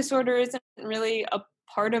eating disorder isn't really a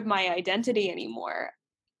part of my identity anymore.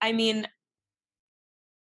 I mean,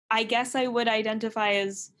 I guess I would identify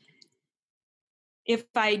as, if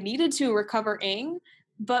I needed to, recovering,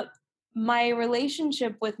 but my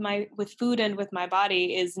relationship with food and with my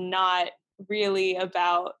body is not really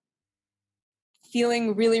about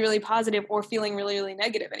feeling really, really positive or feeling really, really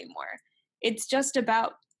negative anymore. It's just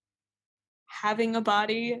about having a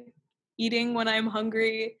body, eating when I'm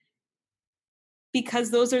hungry,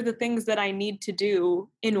 because those are the things that I need to do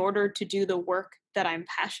in order to do the work that I'm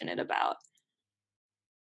passionate about.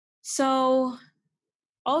 So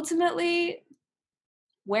ultimately,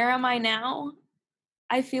 where am I now?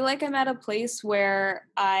 I feel like I'm at a place where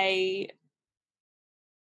I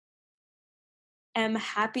am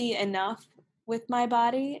happy enough with my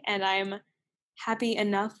body and I'm happy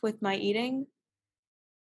enough with my eating,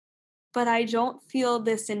 but I don't feel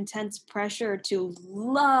this intense pressure to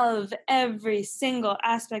love every single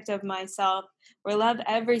aspect of myself or love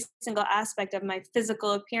every single aspect of my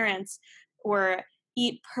physical appearance or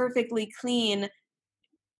eat perfectly clean,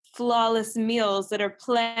 flawless meals that are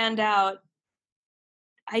planned out.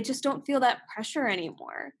 I just don't feel that pressure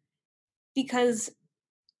anymore because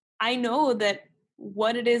I know that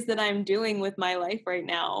what it is that I'm doing with my life right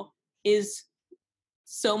now is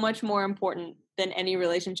so much more important than any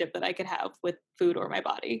relationship that I could have with food or my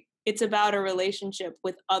body. It's about a relationship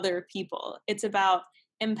with other people. It's about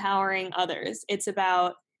empowering others. It's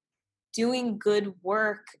about doing good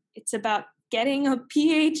work. It's about getting a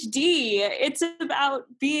PhD. It's about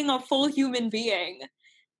being a full human being.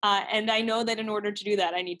 And I know that in order to do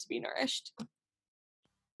that, I need to be nourished.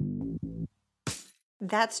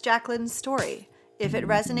 That's Jacqueline's story. If it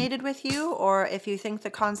resonated with you, or if you think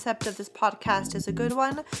the concept of this podcast is a good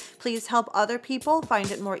one, please help other people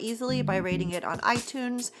find it more easily by rating it on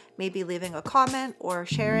iTunes, maybe leaving a comment, or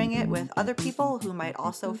sharing it with other people who might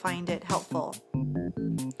also find it helpful.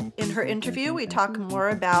 In her interview, we talk more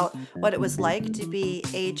about what it was like to be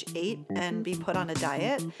age 8 and be put on a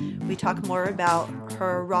diet. We talk more about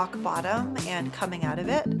her rock bottom and coming out of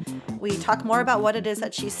it. We talk more about what it is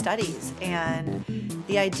that she studies and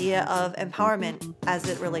the idea of empowerment as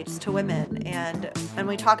it relates to women. And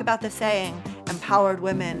we talk about the saying, empowered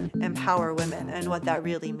women empower women, and what that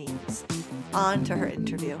really means. On to her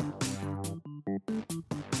interview.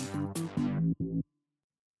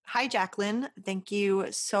 Hi, Jacqueline. Thank you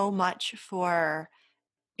so much for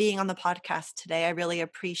being on the podcast today. I really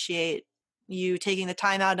appreciate you taking the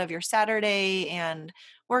time out of your Saturday and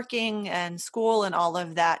working and school and all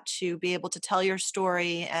of that to be able to tell your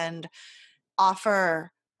story and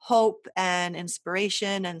offer hope and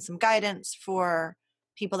inspiration and some guidance for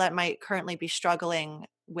people that might currently be struggling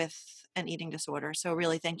with an eating disorder. So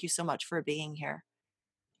really, thank you so much for being here.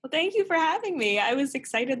 Well, thank you for having me. I was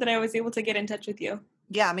excited that I was able to get in touch with you.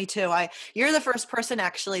 Yeah, me too. You're the first person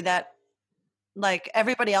actually that, like,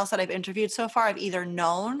 everybody else that I've interviewed so far, I've either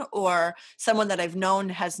known or someone that I've known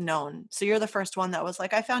has known. So you're the first one that was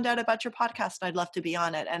like, I found out about your podcast and I'd love to be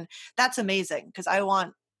on it. And that's amazing because I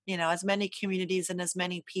want, as many communities and as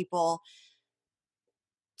many people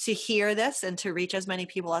to hear this and to reach as many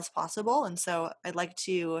people as possible. And so I'd like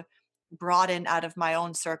to broaden out of my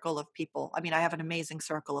own circle of people. I mean, I have an amazing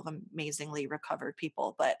circle of amazingly recovered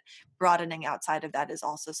people, but broadening outside of that is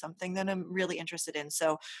also something that I'm really interested in.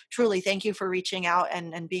 So truly, thank you for reaching out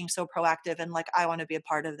and being so proactive and like, I want to be a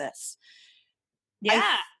part of this.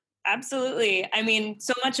 Yeah, absolutely. I mean,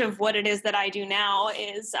 so much of what it is that I do now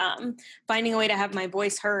is finding a way to have my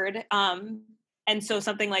voice heard. And so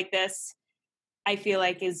something like this, I feel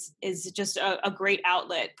like is just a great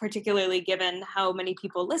outlet, particularly given how many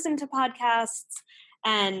people listen to podcasts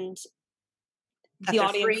and That the they're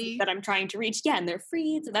audience free. that I'm trying to reach. Yeah, and they're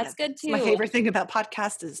free, so that's good too. My favorite thing about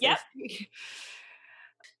podcasts is they're Yep. free.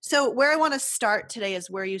 So where I want to start today is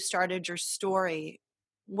where you started your story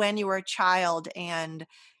when you were a child and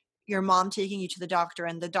your mom taking you to the doctor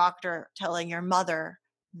and the doctor telling your mother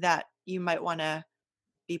that you might want to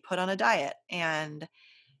be put on a diet. And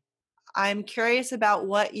I'm curious about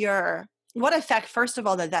what effect, first of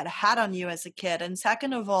all, that had on you as a kid, and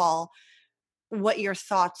second of all, what your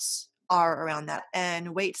thoughts are around that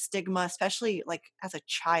and weight stigma, especially like as a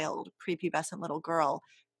child, prepubescent little girl.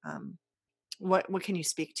 Um, what can you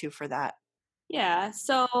speak to for that? Yeah.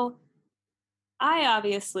 So I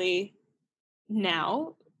obviously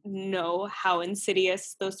now know how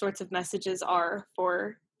insidious those sorts of messages are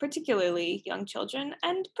for particularly young children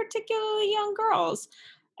and particularly young girls.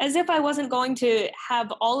 As if I wasn't going to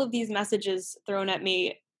have all of these messages thrown at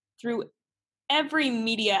me through every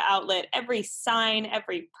media outlet, every sign,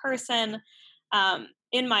 every person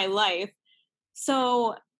in my life.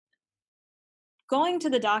 So, going to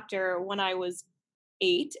the doctor when I was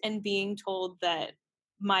 8 and being told that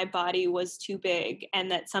my body was too big and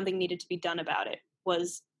that something needed to be done about it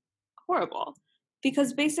was horrible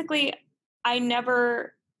because basically I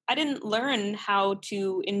never I didn't learn how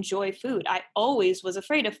to enjoy food. I always was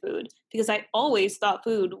afraid of food because I always thought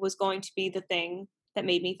food was going to be the thing that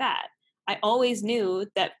made me fat. I always knew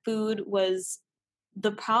that food was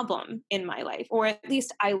the problem in my life, or at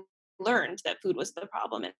least I learned that food was the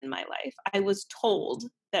problem in my life. I was told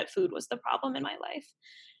that food was the problem in my life.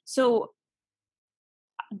 So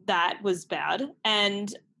that was bad.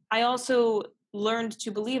 And I also learned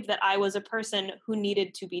to believe that I was a person who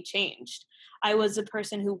needed to be changed. I was a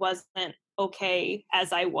person who wasn't okay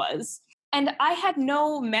as I was. And I had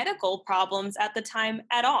no medical problems at the time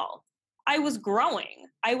at all. I was growing.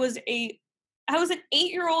 I was an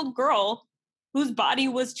 8-year-old girl whose body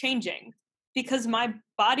was changing because my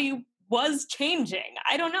body was changing.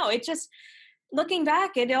 I don't know. It just, looking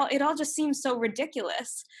back, it all just seems so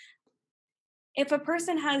ridiculous. If a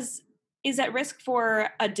person is at risk for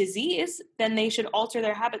a disease, then they should alter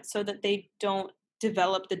their habits so that they don't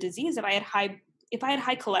develop the disease. If I had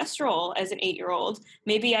high cholesterol as an 8-year-old,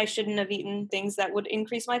 maybe I shouldn't have eaten things that would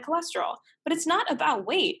increase my cholesterol. But it's not about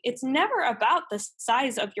weight. It's never about the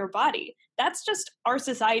size of your body. That's just our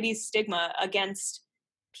society's stigma against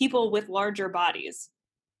people with larger bodies.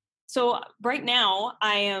 So right now,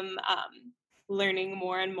 I am learning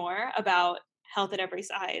more and more about health at every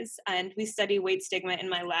size, and we study weight stigma in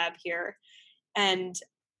my lab here. And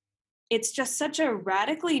it's just such a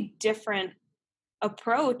radically different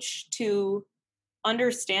approach to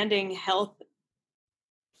understanding health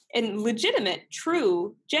and legitimate,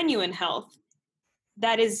 true, genuine health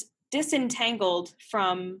that is disentangled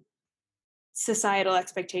from societal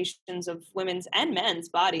expectations of women's and men's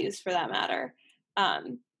bodies, for that matter.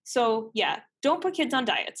 So yeah, don't put kids on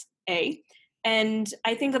diets, A. And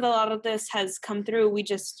I think that a lot of this has come through. We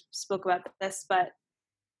just spoke about this, but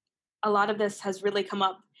a lot of this has really come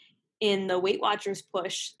up in the Weight Watchers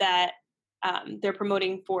push that they're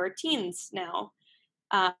promoting for teens now.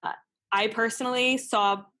 Uh, I personally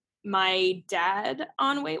saw my dad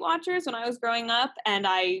on Weight Watchers when I was growing up, and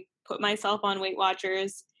I put myself on Weight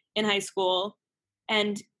Watchers in high school.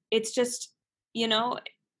 And it's just, you know,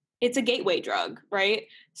 it's a gateway drug, right?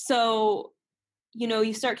 So,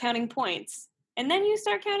 you start counting points and then you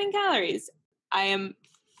start counting calories. I am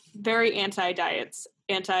very anti-diets,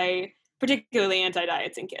 particularly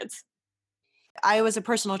anti-diets in kids. I was a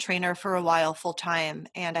personal trainer for a while full time,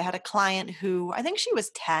 and I had a client who I think she was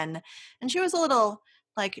 10, and she was a little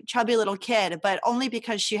like chubby little kid, but only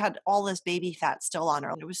because she had all this baby fat still on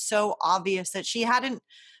her. It was so obvious that she hadn't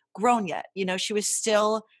grown yet. She was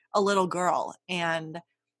still a little girl. And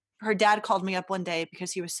her dad called me up one day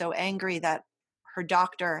because he was so angry that her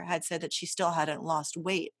doctor had said that she still hadn't lost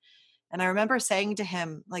weight. And I remember saying to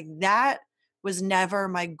him, like, that was never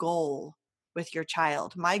my goal with your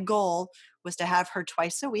child. My goal was to have her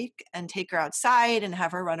twice a week and take her outside and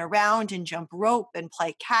have her run around and jump rope and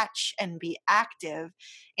play catch and be active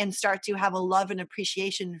and start to have a love and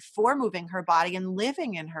appreciation for moving her body and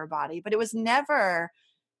living in her body. But it was never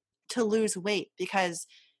to lose weight because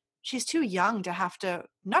she's too young to have to,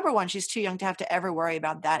 number one, she's too young to have to ever worry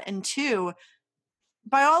about that. And two,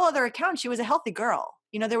 by all other accounts, she was a healthy girl.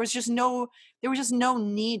 There was just no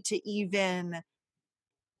need to even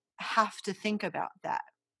have to think about that.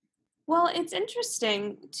 Well, it's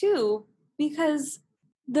interesting too, because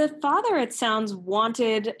the father, it sounds,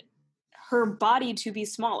 wanted her body to be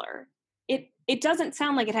smaller. It doesn't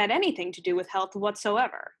sound like it had anything to do with health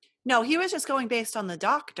whatsoever. No, he was just going based on the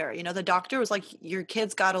doctor. The doctor was like, your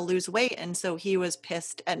kid's got to lose weight. And so he was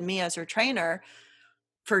pissed at me as her trainer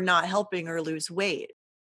for not helping her lose weight.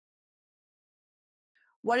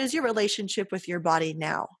 What is your relationship with your body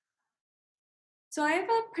now? So I have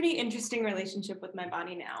a pretty interesting relationship with my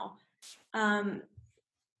body now. Um,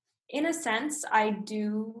 in a sense, I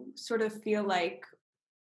do sort of feel like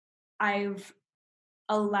I've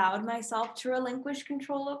allowed myself to relinquish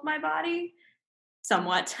control of my body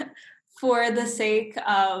somewhat for the sake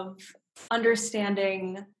of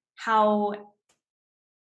understanding how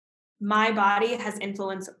my body has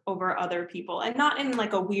influence over other people, and not in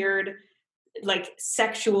like a weird like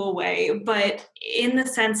sexual way, but in the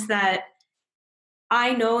sense that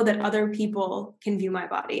I know that other people can view my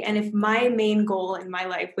body. And if my main goal in my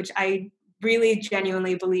life, which I really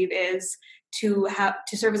genuinely believe is to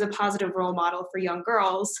serve as a positive role model for young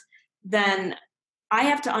girls, then I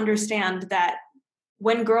have to understand that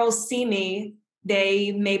when girls see me,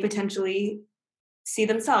 they may potentially see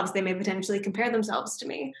themselves. They may potentially compare themselves to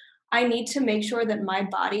me. I need to make sure that my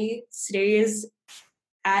body stays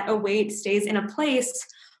at a weight, stays in a place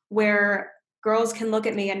where girls can look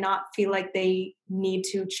at me and not feel like they need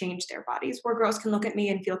to change their bodies, where girls can look at me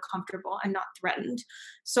and feel comfortable and not threatened.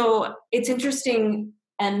 So it's interesting,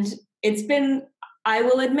 and it's been I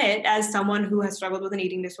will admit, as someone who has struggled with an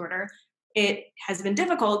eating disorder, it has been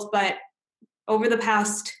difficult, but over the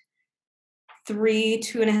past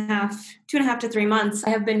 2.5 to 3 months,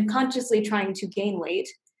 I have been consciously trying to gain weight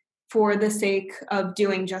for the sake of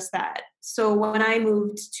doing just that. So when I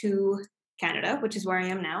moved to Canada, which is where I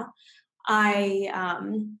am now,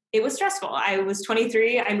 it was stressful. I was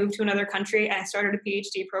 23. I moved to another country and I started a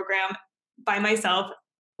PhD program by myself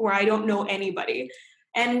where I don't know anybody.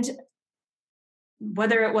 And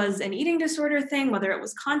whether it was an eating disorder thing, whether it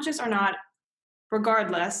was conscious or not,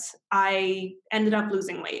 regardless, I ended up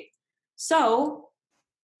losing weight. So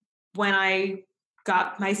when I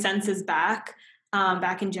got my senses back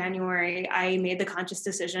in January, I made the conscious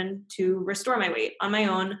decision to restore my weight on my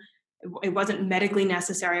own. It wasn't medically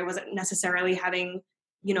necessary. I wasn't necessarily having,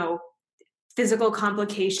 physical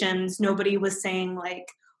complications. Nobody was saying like,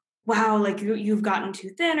 wow, like you've gotten too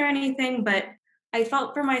thin or anything. But I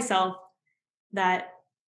felt for myself that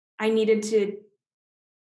I needed to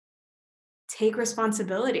take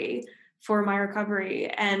responsibility for my recovery.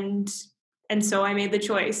 And so I made the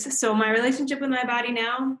choice. So my relationship with my body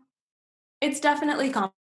now, it's definitely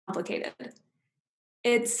complicated.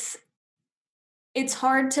 It's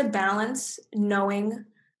hard to balance knowing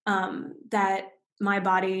that my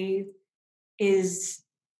body is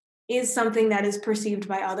something that is perceived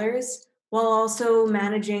by others, while also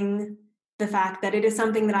managing the fact that it is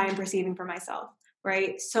something that I am perceiving for myself,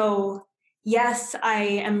 right? So yes, I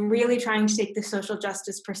am really trying to take the social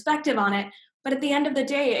justice perspective on it, but at the end of the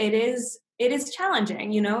day, it is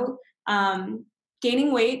challenging.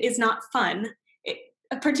 Gaining weight is not fun,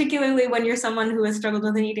 particularly when you're someone who has struggled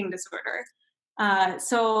with an eating disorder.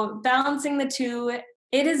 So balancing the two,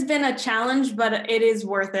 it has been a challenge, but it is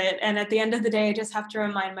worth it. And at the end of the day, I just have to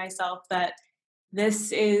remind myself that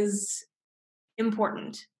this is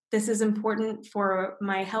important. This is important for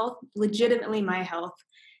my health, legitimately my health.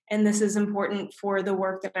 And this is important for the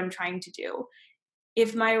work that I'm trying to do.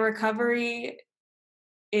 If my recovery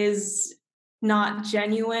is not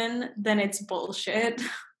genuine, then it's bullshit.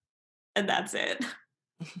 And that's it.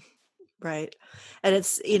 Right. And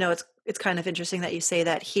it's kind of interesting that you say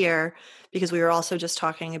that here, because we were also just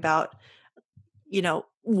talking about,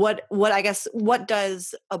 what I guess, what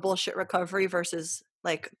does a bullshit recovery versus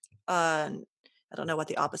like, I don't know what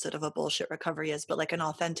the opposite of a bullshit recovery is, but like an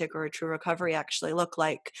authentic or a true recovery actually look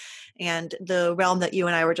like. And the realm that you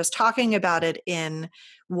and I were just talking about it in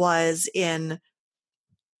was in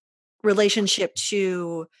relationship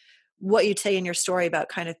to what you'd say in your story about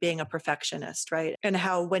kind of being a perfectionist, right? And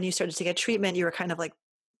how when you started to get treatment, you were kind of like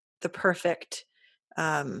the perfect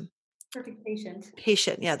Perfect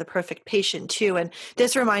patient. Yeah, the perfect patient too. And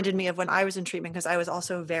this reminded me of when I was in treatment, because I was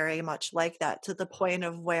also very much like that, to the point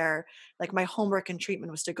of where like my homework in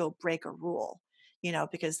treatment was to go break a rule,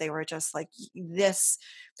 because they were just like, this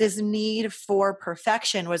need for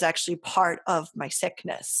perfection was actually part of my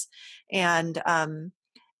sickness. And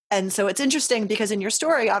so it's interesting because in your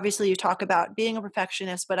story, obviously you talk about being a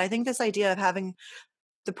perfectionist, but I think this idea of having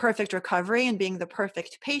the perfect recovery and being the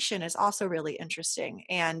perfect patient is also really interesting.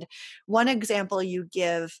 And one example you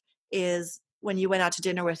give is when you went out to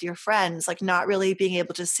dinner with your friends, like not really being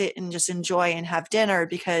able to sit and just enjoy and have dinner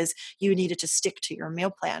because you needed to stick to your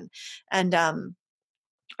meal plan. And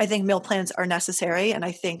I think meal plans are necessary. And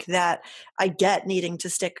I think that I get needing to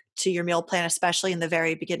stick to your meal plan, especially in the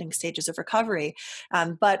very beginning stages of recovery.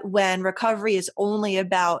 But when recovery is only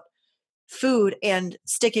about food and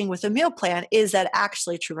sticking with a meal plan, is that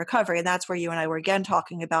actually true recovery? And that's where you and I were again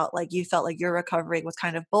talking about, like, you felt like your recovery was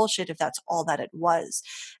kind of bullshit if that's all that it was.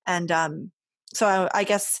 And so I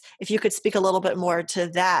guess if you could speak a little bit more to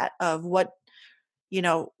that, of what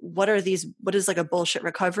is like a bullshit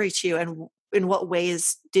recovery to you, and in what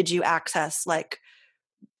ways did you access, like,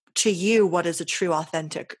 to you, what is a true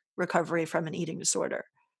authentic recovery from an eating disorder?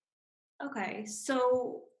 Okay,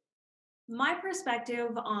 so my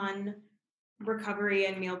perspective on recovery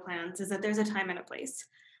and meal plans is that there's a time and a place.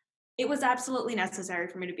 It was absolutely necessary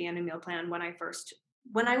for me to be on a meal plan when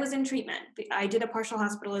I was in treatment. I did a partial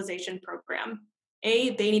hospitalization program.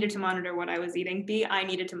 A, they needed to monitor what I was eating. B, I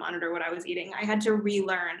needed to monitor what I was eating. I had to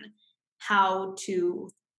relearn how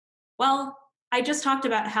to, well, I just talked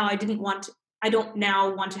about how I don't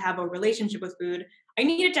now want to have a relationship with food. I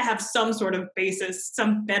needed to have some sort of basis,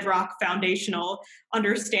 some bedrock foundational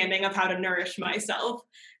understanding of how to nourish myself.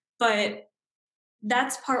 But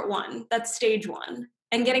that's part one. That's stage one.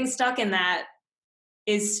 And getting stuck in that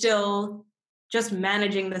is still just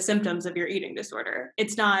managing the symptoms of your eating disorder.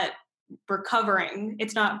 It's not recovering.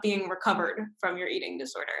 It's not being recovered from your eating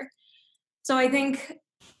disorder. So I think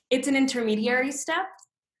it's an intermediary step.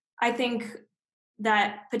 I think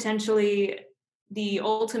that potentially the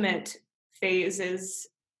ultimate phase is,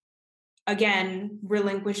 again,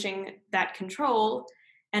 relinquishing that control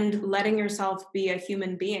and letting yourself be a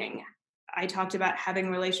human being. I talked about having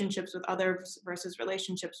relationships with others versus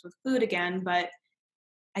relationships with food again, but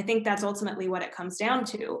I think that's ultimately what it comes down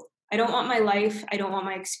to. I don't want my life, I don't want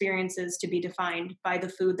my experiences to be defined by the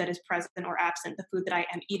food that is present or absent, the food that I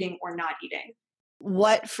am eating or not eating.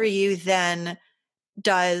 What for you then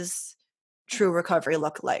does true recovery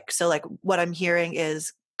look like? So like what I'm hearing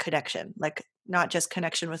is connection, like not just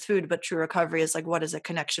connection with food, but true recovery is like, what does a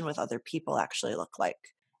connection with other people actually look like?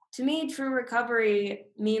 To me, true recovery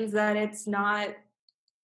means that it's not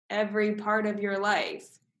every part of your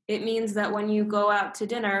life. It means that when you go out to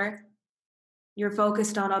dinner, you're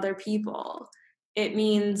focused on other people. It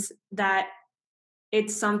means that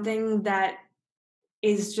it's something that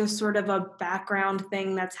is just sort of a background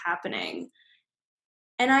thing that's happening.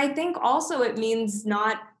 And I think also it means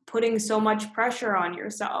not putting so much pressure on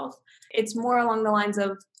yourself. It's more along the lines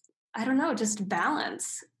of, I don't know, just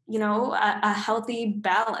balance, a healthy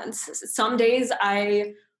balance. Some days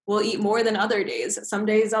I will eat more than other days. Some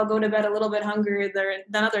days I'll go to bed a little bit hungrier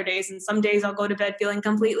than other days. And some days I'll go to bed feeling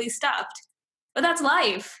completely stuffed. But that's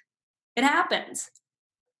life. It happens.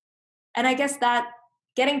 And I guess that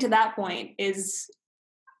getting to that point is,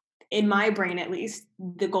 in my brain at least,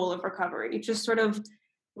 the goal of recovery. Just sort of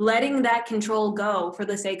letting that control go for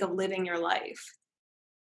the sake of living your life.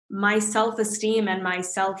 My self-esteem and my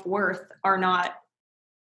self-worth are not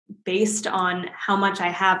based on how much I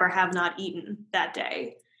have or have not eaten that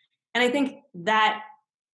day. And I think that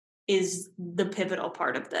is the pivotal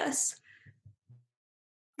part of this.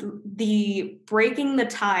 The breaking the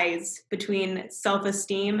ties between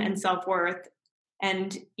self-esteem and self-worth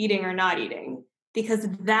and eating or not eating, because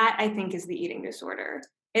that I think is the eating disorder.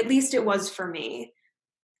 At least it was for me.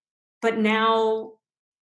 But now,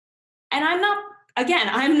 and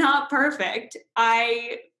I'm not perfect.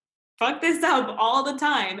 I fuck this up all the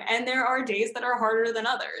time. And there are days that are harder than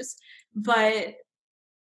others. But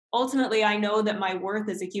ultimately, I know that my worth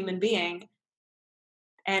as a human being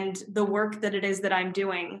and the work that it is that I'm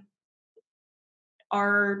doing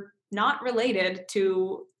are not related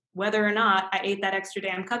to whether or not I ate that extra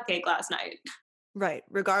damn cupcake last night. Right.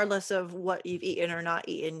 Regardless of what you've eaten or not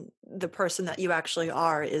eaten, the person that you actually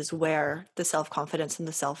are is where the self-confidence and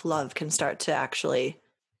the self-love can start to actually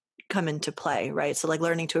come into play, right? So like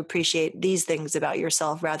learning to appreciate these things about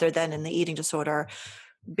yourself rather than in the eating disorder,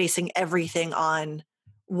 basing everything on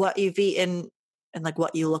what you've eaten and like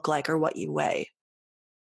what you look like or what you weigh.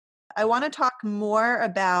 I want to talk more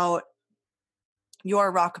about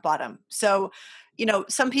your rock bottom. So,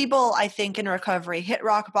 some people I think in recovery hit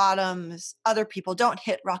rock bottoms, other people don't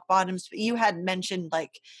hit rock bottoms, but you had mentioned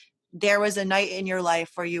like there was a night in your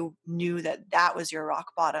life where you knew that that was your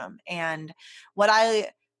rock bottom. And what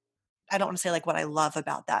I don't want to say like what I love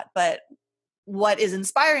about that, but what is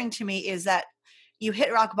inspiring to me is that you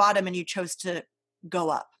hit rock bottom and you chose to go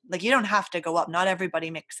up. Like you don't have to go up. Not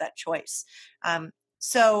everybody makes that choice.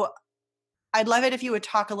 So I'd love it if you would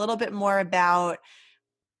talk a little bit more about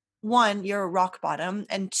one, your rock bottom,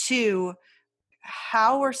 and two,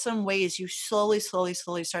 how were some ways you slowly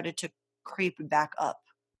started to creep back up?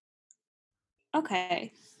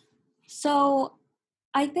 Okay. So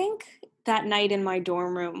I think that night in my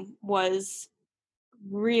dorm room was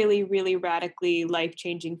really, really radically life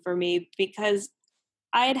changing for me because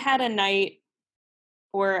I had had a night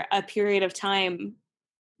or a period of time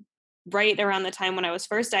right around the time when I was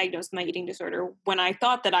first diagnosed with my eating disorder when I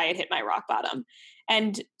thought that I had hit my rock bottom.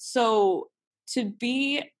 And so to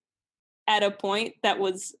be at a point that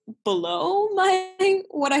was below my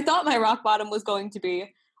what I thought my rock bottom was going to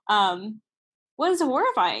be was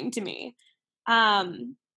horrifying to me.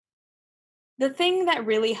 Um, the thing that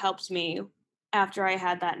really helped me after I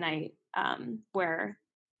had that night, where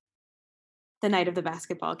the night of the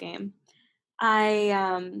basketball game,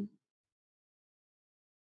 I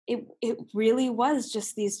it really was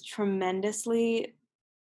just these tremendously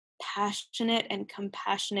passionate and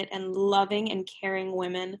compassionate and loving and caring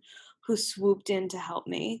women who swooped in to help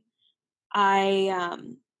me. I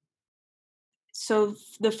So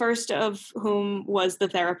the first of whom was the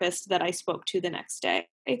therapist that I spoke to the next day,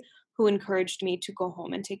 who encouraged me to go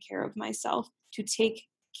home and take care of myself, to take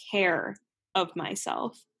care of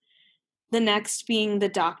myself. The next being the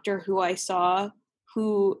doctor who I saw,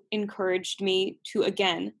 who encouraged me to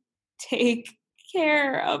again take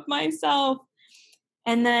care of myself.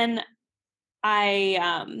 And then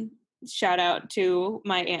I shout out to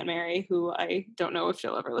my Aunt Mary, who I don't know if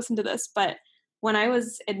she'll ever listen to this, but when I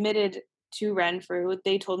was admitted to Renfrew,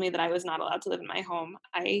 they told me that I was not allowed to live in my home.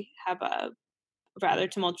 I have a rather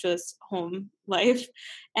tumultuous home life.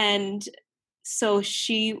 And so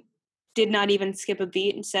she did not even skip a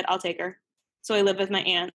beat and said, I'll take her. So I lived with my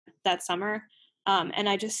aunt that summer. And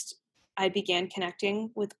I began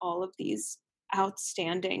connecting with all of these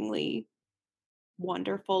outstandingly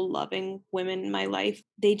wonderful, loving women in my life.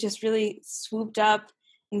 They just really swooped up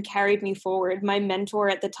and carried me forward. My mentor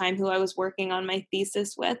at the time, who I was working on my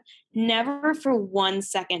thesis with, never for 1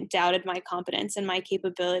 second doubted my competence and my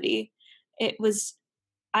capability.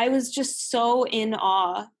 I was just so in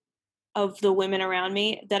awe of the women around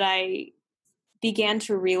me that I began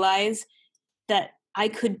to realize that I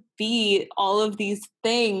could be all of these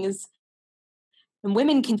things, and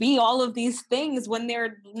women can be all of these things when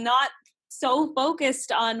they're not so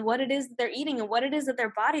focused on what it is that they're eating and what it is that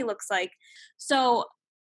their body looks like. So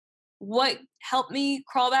what helped me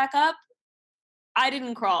crawl back up? I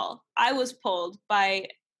didn't crawl. I was pulled by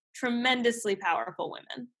tremendously powerful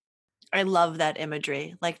women. I love that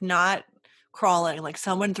imagery. Like, not crawling, like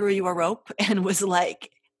someone threw you a rope and was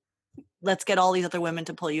like, let's get all these other women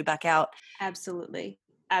to pull you back out. Absolutely.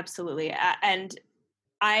 Absolutely. And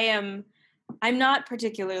I'm not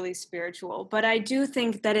particularly spiritual, but I do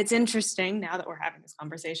think that it's interesting, now that we're having this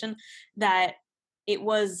conversation, that it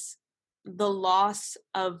was the loss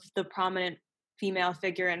of the prominent female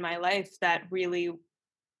figure in my life that really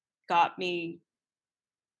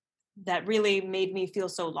made me feel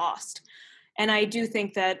so lost. And I do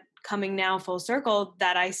think that, coming now full circle,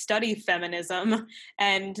 that I study feminism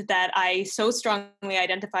and that I so strongly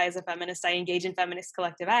identify as a feminist. I engage in feminist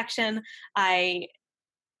collective action. I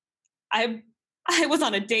was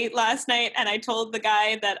on a date last night, and I told the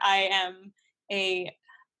guy that I am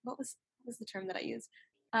what was the term that I used?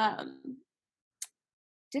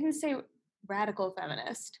 Didn't say radical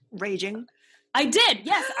feminist. Raging. I did.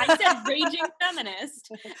 Yes, I said raging feminist.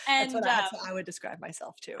 And that's what I would describe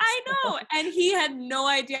myself too. I know. And he had no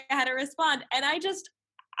idea how to respond. And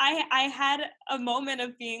I had a moment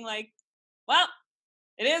of being like, well,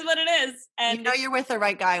 it is what it is. And you know you're with the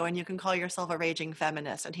right guy when you can call yourself a raging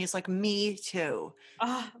feminist. And he's like, me too.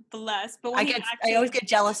 Oh, bless. But I always get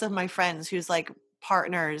jealous of my friends whose like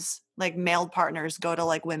partners, like male partners, go to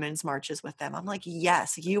like women's marches with them. I'm like,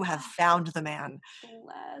 yes, you have found the man.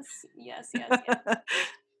 Bless. Yes.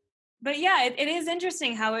 But yeah, it is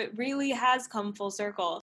interesting how it really has come full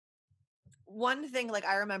circle. One thing, like,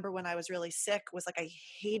 I remember when I was really sick was like, I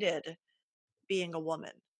hated being a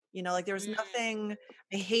woman. You know, like there was nothing,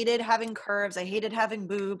 I hated having curves. I hated having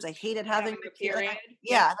boobs. I hated having a period.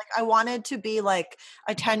 Like I wanted to be like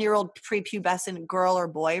a 10-year-old prepubescent girl or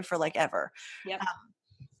boy for like ever. Yep.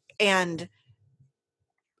 And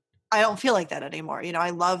I don't feel like that anymore. You know, I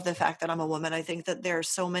love the fact that I'm a woman. I think that there are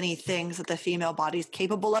so many things that the female body's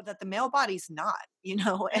capable of that the male body's not, you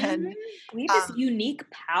know, and we have this unique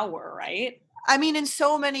power, right? I mean, in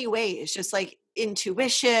so many ways, just like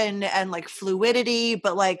intuition and like fluidity,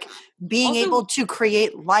 but like being Also, able to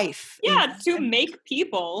create life. Yeah, to make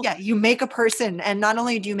people. Yeah, you make a person, and not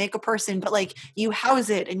only do you make a person, but like you house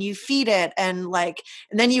it and you feed it, and like,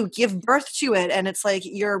 and then you give birth to it, and it's like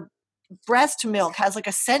your breast milk has like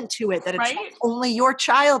a scent to it that it's Right? only your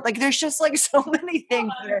child. Like there's just like so many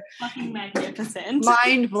things that are fucking magnificent,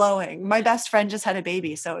 mind blowing. My best friend just had a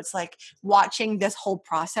baby, so it's like watching this whole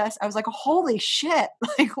process. I was like, holy shit!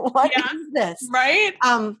 Like, what is this? Right?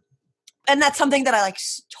 And that's something that I like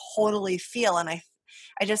totally feel, and I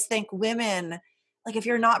just think women, like, if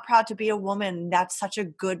you're not proud to be a woman, that's such a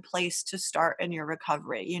good place to start in your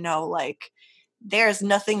recovery. You know, like, there's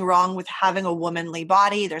nothing wrong with having a womanly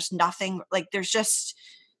body. There's nothing, like, there's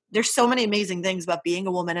so many amazing things about being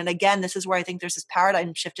a woman. And again, this is where I think there's this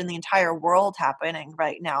paradigm shift in the entire world happening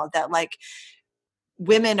right now, that like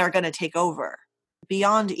women are going to take over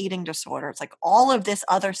beyond eating disorder. It's like all of this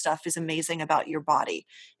other stuff is amazing about your body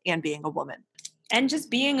and being a woman. And just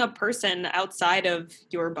being a person outside of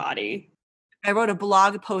your body. I wrote a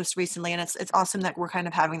blog post recently, and it's awesome that we're kind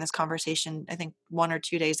of having this conversation, I think 1 or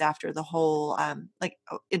 2 days after the whole like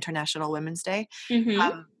International Women's Day.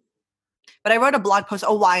 Mm-hmm. But I wrote a blog post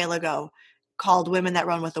a while ago called Women That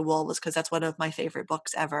Run with the Wolves, because that's one of my favorite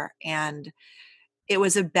books ever. And it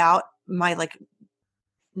was about my like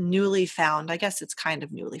newly found, I guess it's kind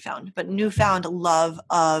of newly found, but newfound love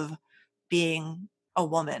of being a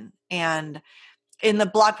woman. And in the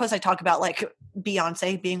blog post, I talk about like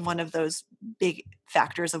Beyonce being one of those big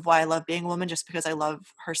factors of why I love being a woman, just because I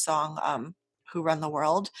love her song, Who Run the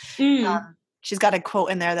World. She's got a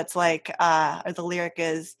quote in there that's like, or the lyric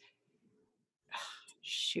is,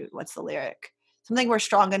 shoot, what's the lyric? Something, we're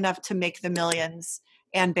strong enough to make the millions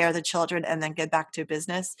and bear the children and then get back to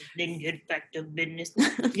business. Then get back to business.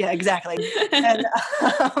 Yeah, exactly. And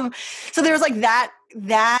so there was like that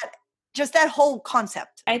just that whole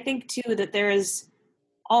concept. I think too that there is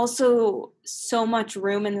also so much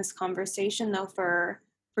room in this conversation though for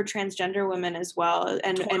transgender women as well,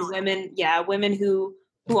 and women who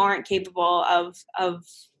aren't capable of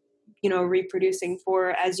reproducing for,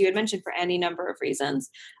 as you had mentioned, for any number of reasons.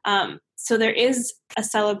 So there is a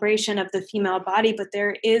celebration of the female body, but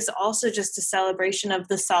there is also just a celebration of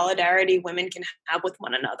the solidarity women can have with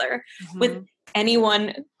one another, with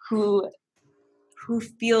anyone who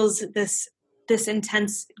feels this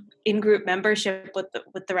intense in-group membership with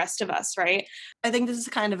the rest of us, right? I think this is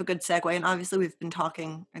kind of a good segue, and obviously we've been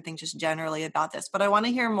talking, I think, just generally about this, but I want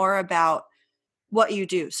to hear more about what you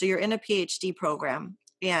do. So you're in a PhD program,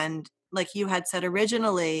 and like you had said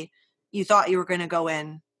originally, you thought you were going to go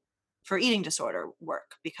in for eating disorder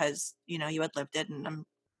work because, you had lived it. And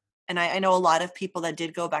I know a lot of people that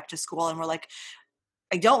did go back to school and were like,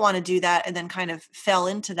 I don't want to do that, and then kind of fell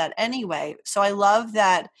into that anyway. So I love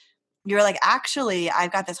that you're like, actually,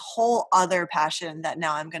 I've got this whole other passion that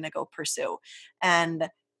now I'm going to go pursue. And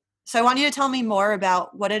so I want you to tell me more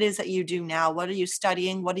about what it is that you do now. What are you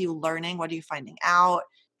studying? What are you learning? What are you finding out?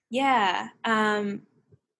 Yeah.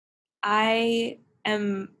 I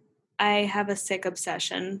have a sick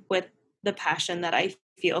obsession with the passion that I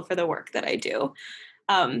feel for the work that I do.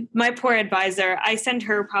 My poor advisor, I send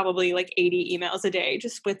her probably like 80 emails a day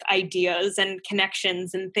just with ideas and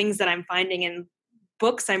connections and things that I'm finding in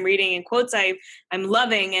books I'm reading and quotes I'm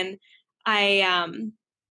loving. And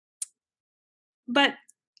but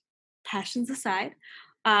passions aside,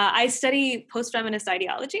 I study post-feminist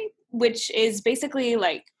ideology, which is basically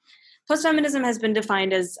like post-feminism has been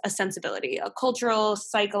defined as a sensibility, a cultural,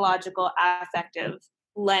 psychological, affective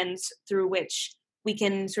lens through which we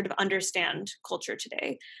can sort of understand culture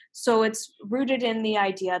today. So it's rooted in the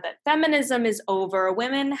idea that feminism is over.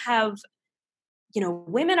 Women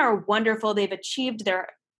are wonderful. They've achieved their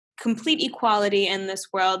complete equality in this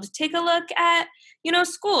world. Take a look at,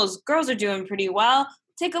 schools. Girls are doing pretty well.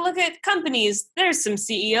 Take a look at companies. There's some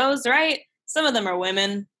CEOs, right? Some of them are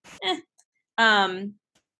women.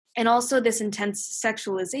 And also this intense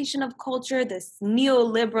sexualization of culture, this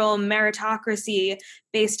neoliberal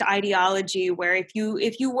meritocracy-based ideology where if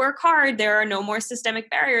you work hard, there are no more systemic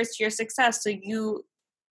barriers to your success. So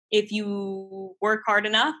if you work hard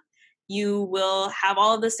enough, you will have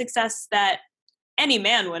all of the success that any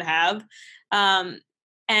man would have.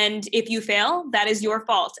 And if you fail, that is your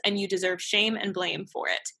fault, and you deserve shame and blame for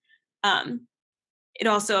it.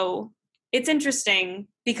 It's interesting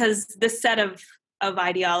because this set of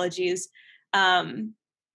ideologies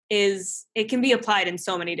it can be applied in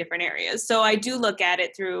so many different areas. So I do look at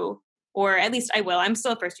it through, or at least I will. I'm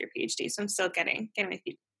still a first year PhD, so I'm still getting my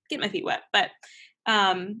feet wet. But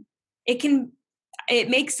it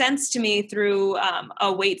makes sense to me through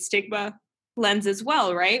a weight stigma lens as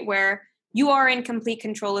well, right? Where you are in complete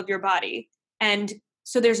control of your body, and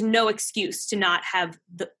so there's no excuse to not have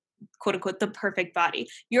the quote unquote the perfect body.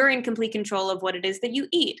 You're in complete control of what it is that you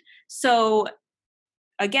eat. So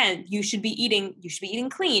again, you should be eating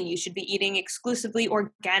clean. You should be eating exclusively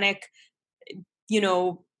organic,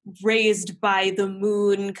 raised by the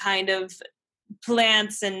moon kind of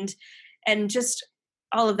plants and just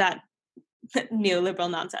all of that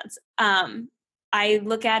neoliberal nonsense. I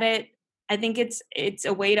look at it, I think it's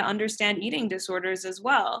a way to understand eating disorders as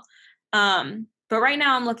well. But right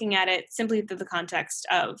now I'm looking at it simply through the context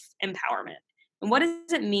of empowerment. And what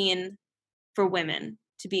does it mean for women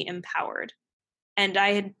to be empowered? And I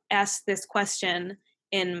had asked this question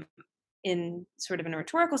in sort of in a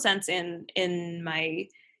rhetorical sense in my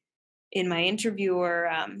interview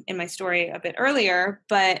or in my story a bit earlier.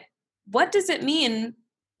 But what does it mean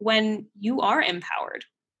when you are empowered?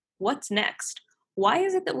 What's next? Why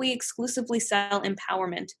is it that we exclusively sell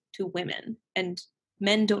empowerment to women and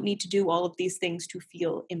men don't need to do all of these things to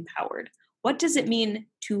feel empowered? What does it mean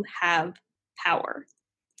to have power?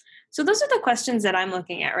 So those are the questions that I'm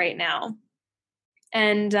looking at right now.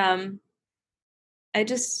 And I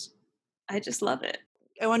just love it.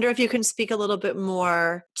 I wonder if you can speak a little bit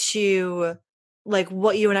more to like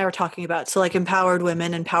what you and I were talking about. So like empowered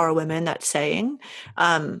women, empower women, that saying.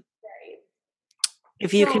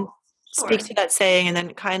 If you can speak to that saying and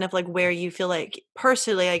then kind of like where you feel like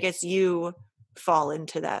personally, I guess you fall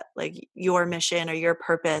into that, like your mission or your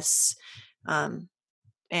purpose and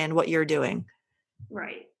what you're doing.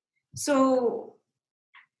 Right. So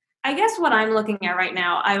I guess what I'm looking at right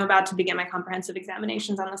now, I'm about to begin my comprehensive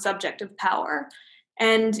examinations on the subject of power.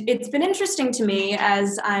 And it's been interesting to me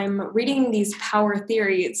as I'm reading these power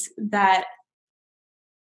theories that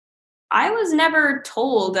I was never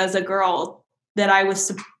told as a girl that I was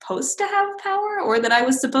supposed to have power or that I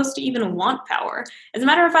was supposed to even want power. As a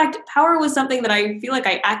matter of fact, power was something that I feel like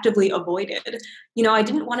I actively avoided. You know, I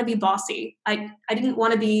didn't want to be bossy. I didn't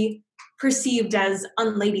want to be perceived as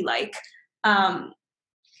unladylike. Um,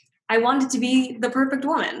 I wanted to be the perfect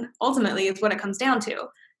woman, ultimately, is what it comes down to.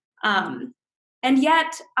 Um, and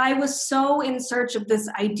yet, I was so in search of this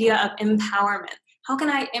idea of empowerment. How can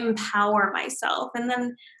I empower myself? And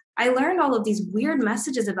then I learned all of these weird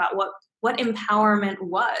messages about what empowerment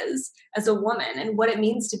was as a woman and what it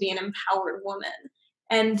means to be an empowered woman.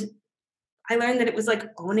 And I learned that it was like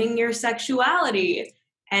owning your sexuality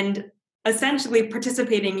and essentially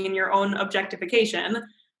participating in your own objectification.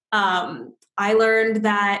 I learned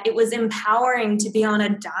that it was empowering to be on a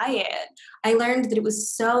diet. I learned that it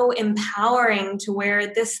was so empowering to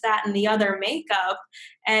wear this, that, and the other makeup.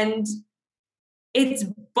 And it's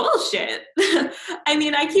bullshit. I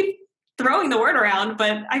mean, I keep throwing the word around,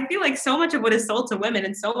 but I feel like so much of what is sold to women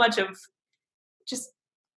and so much of just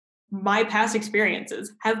my past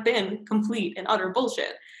experiences have been complete and utter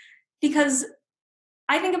bullshit. Because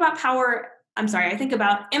I think about I think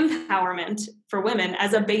about empowerment for women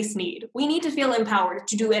as a base need. We need to feel empowered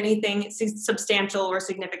to do anything substantial or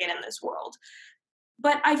significant in this world.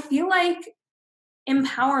 But I feel like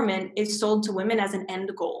empowerment is sold to women as an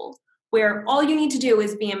end goal, where all you need to do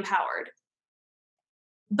is be empowered.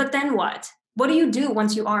 But then what? What do you do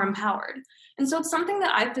once you are empowered? And so it's something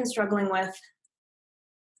that I've been struggling with,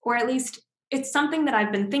 or at least it's something that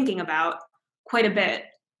I've been thinking about quite a bit,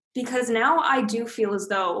 because now I do feel as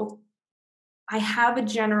though I have a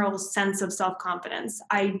general sense of self-confidence.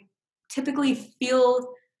 I typically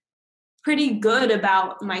feel pretty good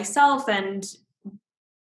about myself and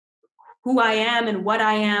who I am and what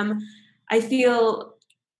I am. I feel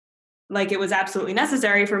like it was absolutely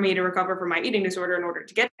necessary for me to recover from my eating disorder in order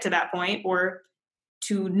to get to that point, or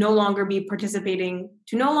to no longer be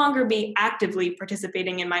actively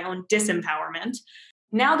participating in my own disempowerment.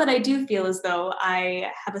 Now that I do feel as though I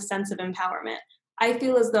have a sense of empowerment, I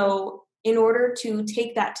feel as though in order to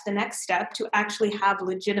take that to the next step, to actually have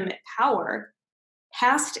legitimate power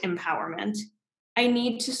past empowerment, I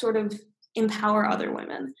need to sort of empower other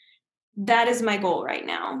women. That is my goal right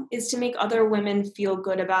now, is to make other women feel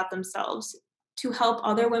good about themselves, to help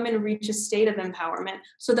other women reach a state of empowerment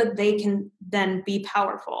so that they can then be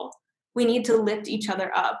powerful. We need to lift each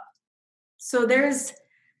other up. So there's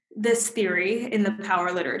this theory in the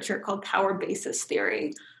power literature called power basis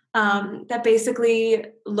theory, that basically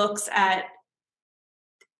looks at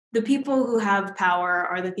the people who have power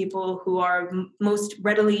are the people who are most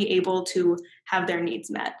readily able to have their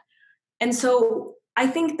needs met. And so I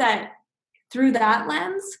think that through that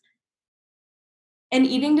lens, an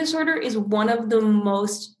eating disorder is one of the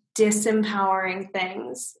most disempowering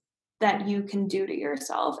things that you can do to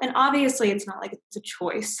yourself. And obviously, it's not like it's a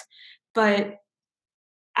choice, but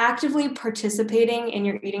actively participating in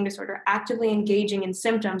your eating disorder, actively engaging in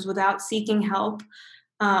symptoms without seeking help,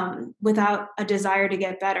 without a desire to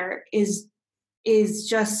get better, is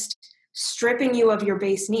just stripping you of your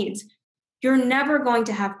base needs. You're never going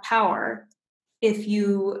to have power if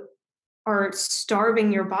you are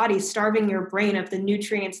starving your body, starving your brain of the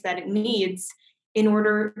nutrients that it needs in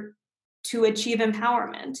order to achieve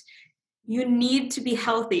empowerment. You need to be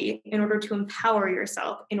healthy in order to empower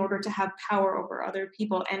yourself, in order to have power over other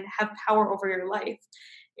people and have power over your life.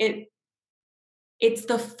 It's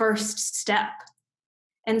the first step.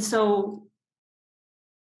 And so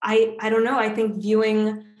I don't know, I think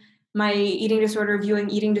viewing my eating disorder,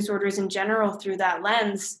 viewing eating disorders in general through that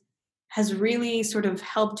lens has really sort of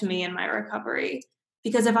helped me in my recovery.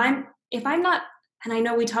 Because if I'm not, and I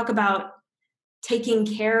know we talk about taking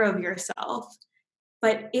care of yourself,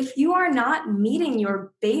 but if you are not meeting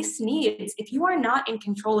your base needs, if you are not in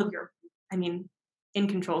control of in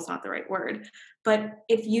control is not the right word, but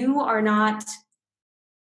if you are not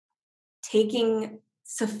taking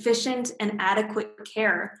sufficient and adequate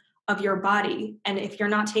care of your body, and if you're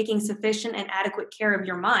not taking sufficient and adequate care of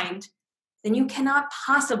your mind, then you cannot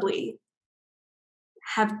possibly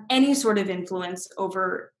have any sort of influence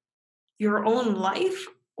over your own life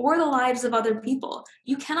or the lives of other people.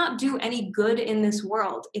 You cannot do any good in this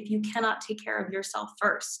world if you cannot take care of yourself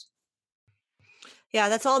first. Yeah,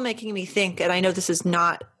 that's all making me think. And I know this is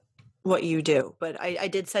not what you do, but I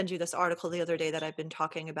did send you this article the other day that I've been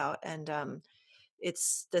talking about. And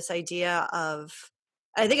it's this idea of,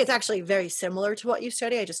 I think it's actually very similar to what you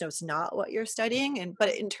study. I just know it's not what you're studying.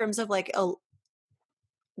 But in terms of like,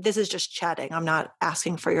 this is just chatting. I'm not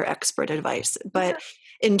asking for your expert advice, but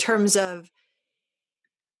in terms of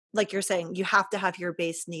like you're saying, you have to have your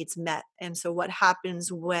base needs met. And so what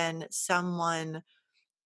happens when someone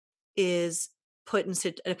is put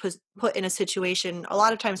in a situation a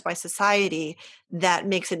lot of times by society that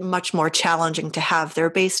makes it much more challenging to have their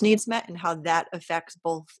base needs met, and how that affects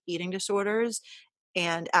both eating disorders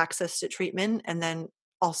and access to treatment, and then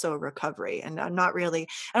also recovery. And I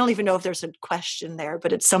don't even know if there's a question there,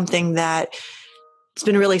 but it's something that it's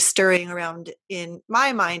been really stirring around in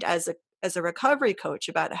my mind as a recovery coach,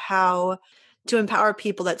 about how to empower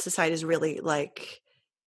people that society is really like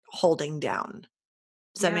holding down.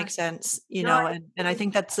 Does that Yeah. make sense? No, And I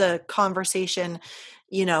think that's a conversation,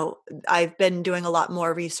 I've been doing a lot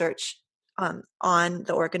more research on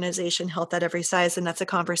the organization Health at Every Size. And that's a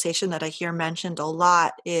conversation that I hear mentioned a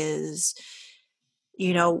lot is,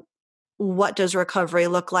 what does recovery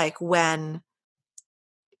look like when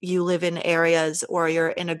you live in areas, or you're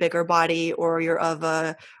in a bigger body, or you're of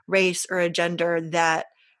a race or a gender that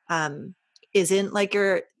isn't like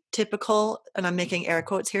your typical, and I'm making air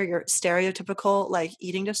quotes here, your stereotypical like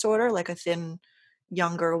eating disorder, like a thin,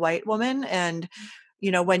 younger white woman. And,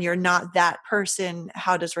 when you're not that person,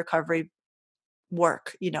 how does recovery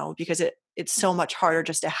work? Because it's so much harder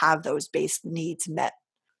just to have those base needs met.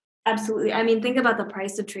 absolutely. I mean, think about the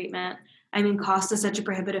price of treatment. I mean, cost is such a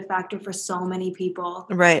prohibitive factor for so many people.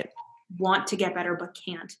 Right. Want to get better but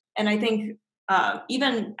can't. And I think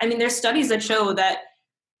there's studies that show that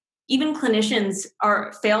even clinicians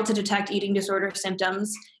fail to detect eating disorder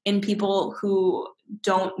symptoms in people who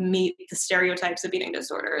don't meet the stereotypes of eating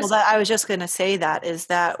disorders. Well, I was just going to say that is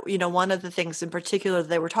that, one of the things in particular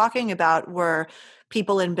they were talking about were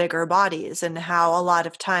people in bigger bodies, and how a lot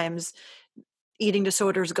of times eating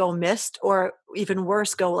disorders go missed, or even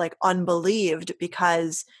worse, go like unbelieved,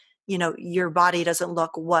 because your body doesn't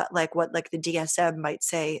look what the DSM might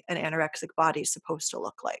say an anorexic body is supposed to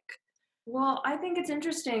look like. Well, I think it's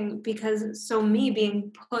interesting because me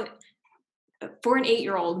being put for an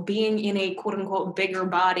 8-year-old, being in a quote unquote bigger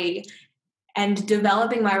body and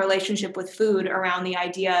developing my relationship with food around the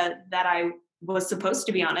idea that I was supposed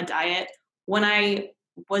to be on a diet, when I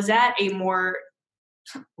was at a more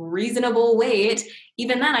reasonable weight,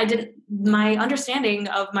 even then my understanding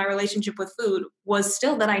of my relationship with food was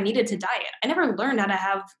still that I needed to diet. I never learned how to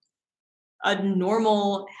have a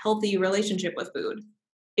normal, healthy relationship with food.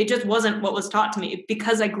 It just wasn't what was taught to me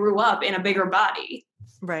because I grew up in a bigger body.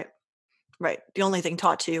 Right. The only thing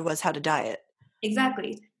taught to you was how to diet.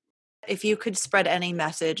 Exactly. If you could spread any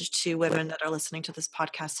message to women that are listening to this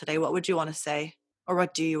podcast today, what would you want to say? Or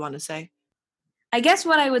what do you want to say? I guess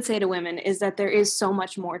what I would say to women is that there is so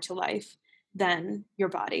much more to life than your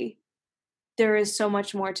body. There is so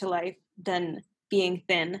much more to life than being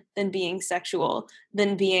thin, than being sexual,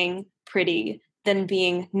 than being pretty, than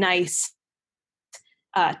being nice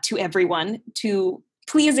to everyone, to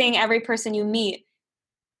pleasing every person you meet.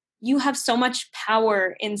 You have so much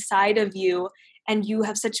power inside of you, and you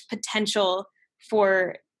have such potential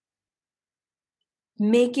for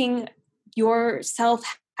making yourself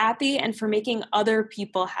happy and for making other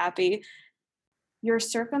people happy. Your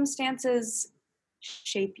circumstances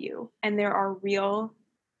shape you, and there are real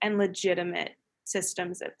and legitimate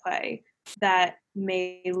systems at play that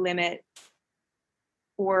may limit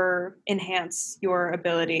or enhance your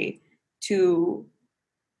ability to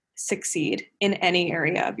succeed in any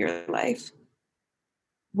area of your life.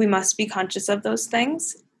 We must be conscious of those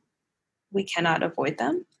things. We cannot avoid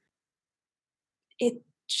them.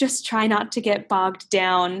 Just try not to get bogged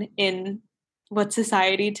down in what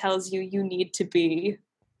society tells you need to be,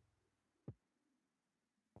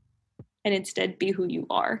 and instead be who you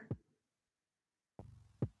are.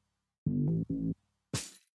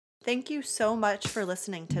 Thank you so much for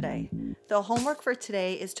listening today. The homework for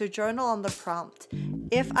today is to journal on the prompt.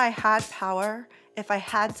 If I had power, if I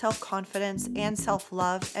had self-confidence and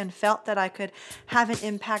self-love and felt that I could have an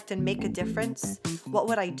impact and make a difference, what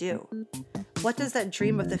would I do? What does that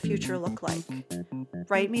dream of the future look like?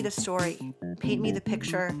 Write me the story, paint me the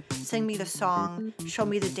picture, sing me the song, show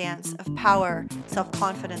me the dance of power,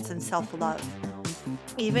 self-confidence, and self-love.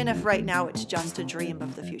 Even if right now it's just a dream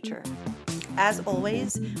of the future. As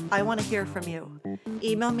always, I want to hear from you.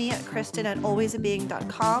 Email me at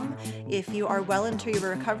kristen@alwaysabeing.com if you are well into your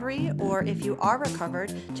recovery, or if you are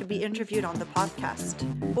recovered to be interviewed on the podcast.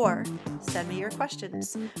 Or send me your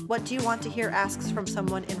questions. What do you want to hear asks from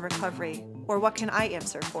someone in recovery? Or what can I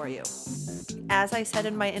answer for you? As I said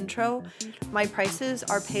in my intro, my prices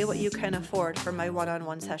are pay what you can afford for my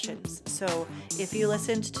one-on-one sessions. So if you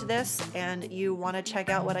listened to this and you want to check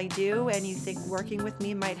out what I do and you think working with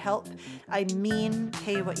me might help, I mean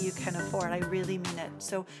pay what you can afford. I really mean it.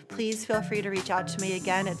 So please feel free to reach out to me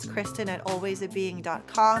again. It's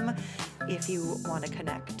Kristen@alwaysabeing.com if you want to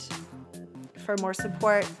connect. For more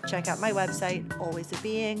support, check out my website,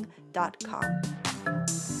 alwaysabeing.com.